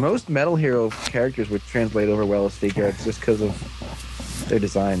else? Most Metal Hero characters would translate over well as figure arts just because of their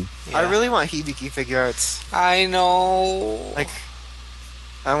design. I Yeah. really want Hibiki figure arts. I know. Like,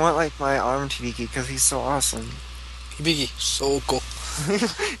 I want like my armed Hibiki because he's so awesome. Hibiki, so cool.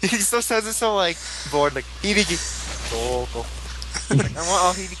 He still says it so like bored, like Hibiki. So cool. Like, I want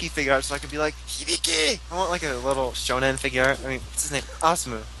all Hibiki figure art so I could be like Hibiki. I want like a little shonen figure art. I mean, what's his name?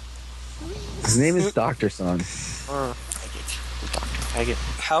 Asumu. His name is Dr. Son. Oh, I get.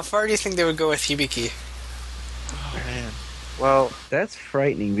 How far do you think they would go with Hibiki? Oh man. Well, That's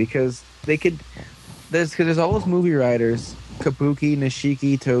frightening because they could. There's all those movie writers: Kabuki,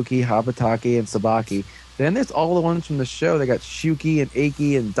 Nishiki, Toki, Habatake, and Sabaki. Then there's all the ones from the show. They got Shuki and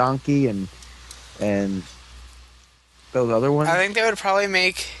Aki and Donkey and those other ones. I think they would probably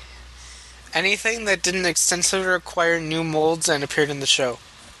make anything that didn't extensively require new molds and appeared in the show.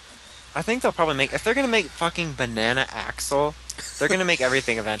 I think they'll probably make if they're gonna make fucking Banana Axel, they're gonna make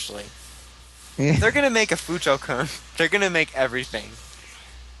everything eventually. Yeah. They're gonna make a Fucho-kun. They're gonna make everything.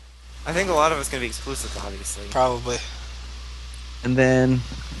 I think a lot of it's gonna be exclusive, obviously. Probably. And then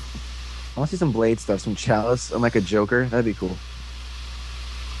I want to see some Blade stuff, some Chalice, and like a Joker. That'd be cool.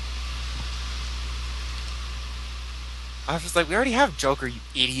 I was just like, we already have Joker, you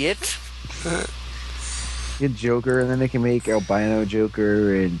idiot. Get Joker, and then they can make albino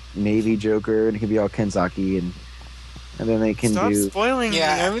Joker and Navy Joker, and it can be all Kenzaki, and then they can Stop do. spoiling me.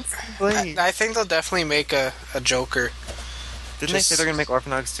 Yeah. I haven't seen Blade. I think they'll definitely make a Joker. Didn't they say they're gonna make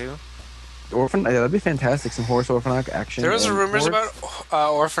Orphanogs too? Orphan. Yeah, that'd be fantastic. Some Horse Orphanoc action. There was and rumors Horse-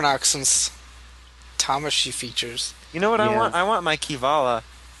 about Orphanox since Tamashi features. You know what I Yeah. want? I want my Kivala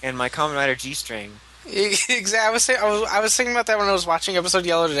and my Kamen Rider G-string. Exactly. I was thinking about that when I was watching episode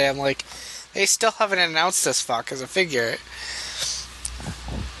Yellow today. I'm like, they still haven't announced this fuck as a figure.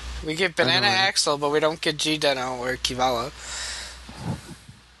 We get Banana know. Axel, but we don't get G Deno or Kivala.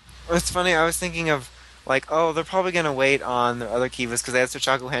 It's funny. I was thinking of like, oh, they're probably gonna wait on the other Kivas because they have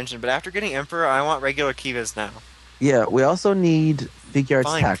Suchaku Henshin. But after getting Emperor, I want regular Kivas now. Yeah, we also need figure arts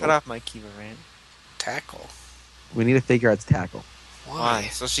Fine, tackle. cut off my Kiva rant. Tackle. We need a figure arts tackle. Why?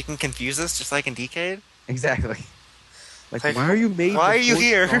 So she can confuse us just like in Decade? Exactly. Like, Like, why are you made? why the are you Force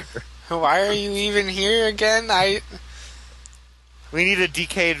here? Stalker? Why are you even here again? We need a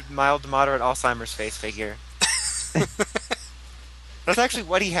Decade mild to moderate Alzheimer's face figure. That's actually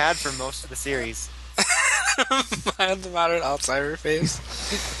what he had for most of the series. Mild to moderate Alzheimer face.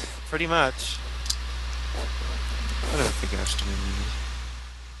 Pretty much. What other figure arts do we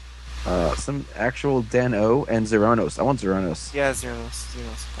need? Some actual Den-O and Zeronos. I want Zeronos. Yeah, Xenos.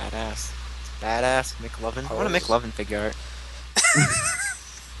 Xenos. Badass. It's badass. McLovin. I want a McLovin figure art.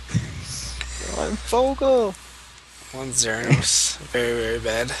 I'm so cool. One Zernos. Very, very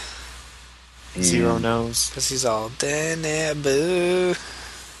bad. Zero And- nose. Because he's all Denabu.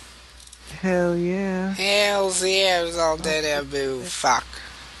 Hell yeah. Hells yeah, it was all Denabu. Fuck.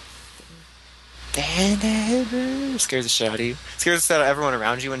 Scares the shit out of you. Scares the shit out of everyone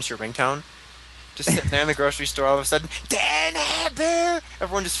around you when it's your ringtone. Just sitting there in the grocery store, all of a sudden, Danabu!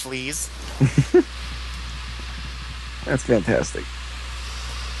 Everyone just flees. That's fantastic.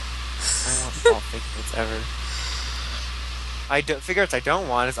 I want all figures ever. Figures I don't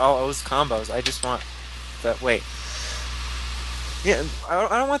want is all O's combos. I just want the wait. Yeah, I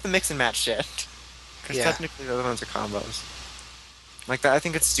don't want the mix and match shit. Because Yeah. technically the other ones are combos. Like that, I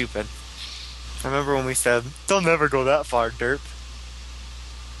think it's stupid. I remember when we said they'll never go that far, derp.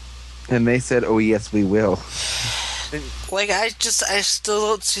 And they said, "Oh yes, we will." Like, I still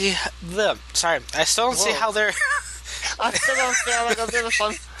don't see them. Sorry, I still don't see Whoa. how they're. I still don't feel like I'm doing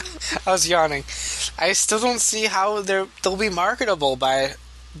fun. I was yawning. I still don't see how they'll be marketable by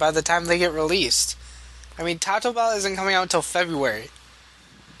the time they get released. I mean, Tato Bell isn't coming out until February,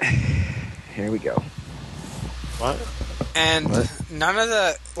 Here we go. What? and What? none of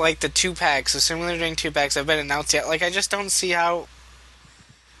the the 2-packs, assuming they're doing 2-packs, have been announced yet. Like, I just don't see how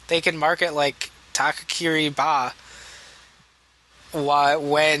they can market like Takakiri Ba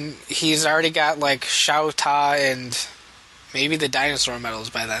when he's already got like Shao Ta and maybe the dinosaur medals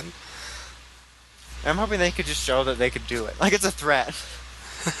by then. I'm hoping they could just show that they could do it. Like it's a threat.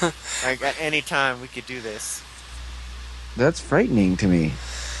 Like at any time we could do this. That's frightening to me.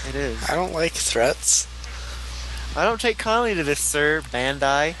 It is. I don't like threats. I don't take kindly to this, sir,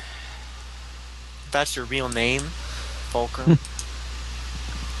 Bandai. That's your real name. Fulcrum.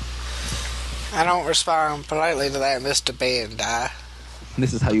 I don't respond politely to that, Mr. Bandai.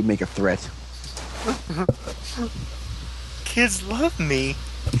 This is how you make a threat. Kids love me.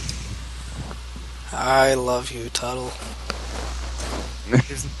 I love you, Tuttle.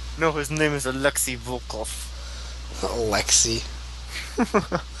 His name is Alexei Volkov. Alexi.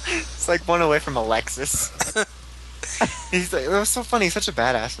 It's like one away from Alexis. He's like, it was so funny. He's such a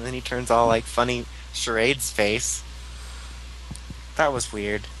badass, and then he turns all like funny charades face. That was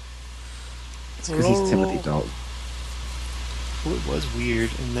weird. It's because he's Timothy Dalton. Well, it was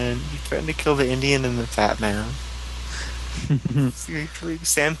weird. And then he threatened to kill the Indian and the fat man.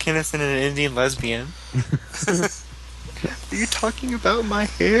 Sam Kinison and an Indian lesbian. Are you talking about my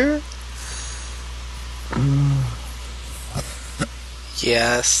hair?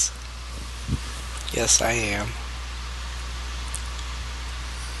 Yes. Yes, I am.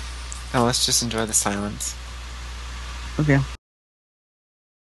 Now let's just enjoy the silence. Okay.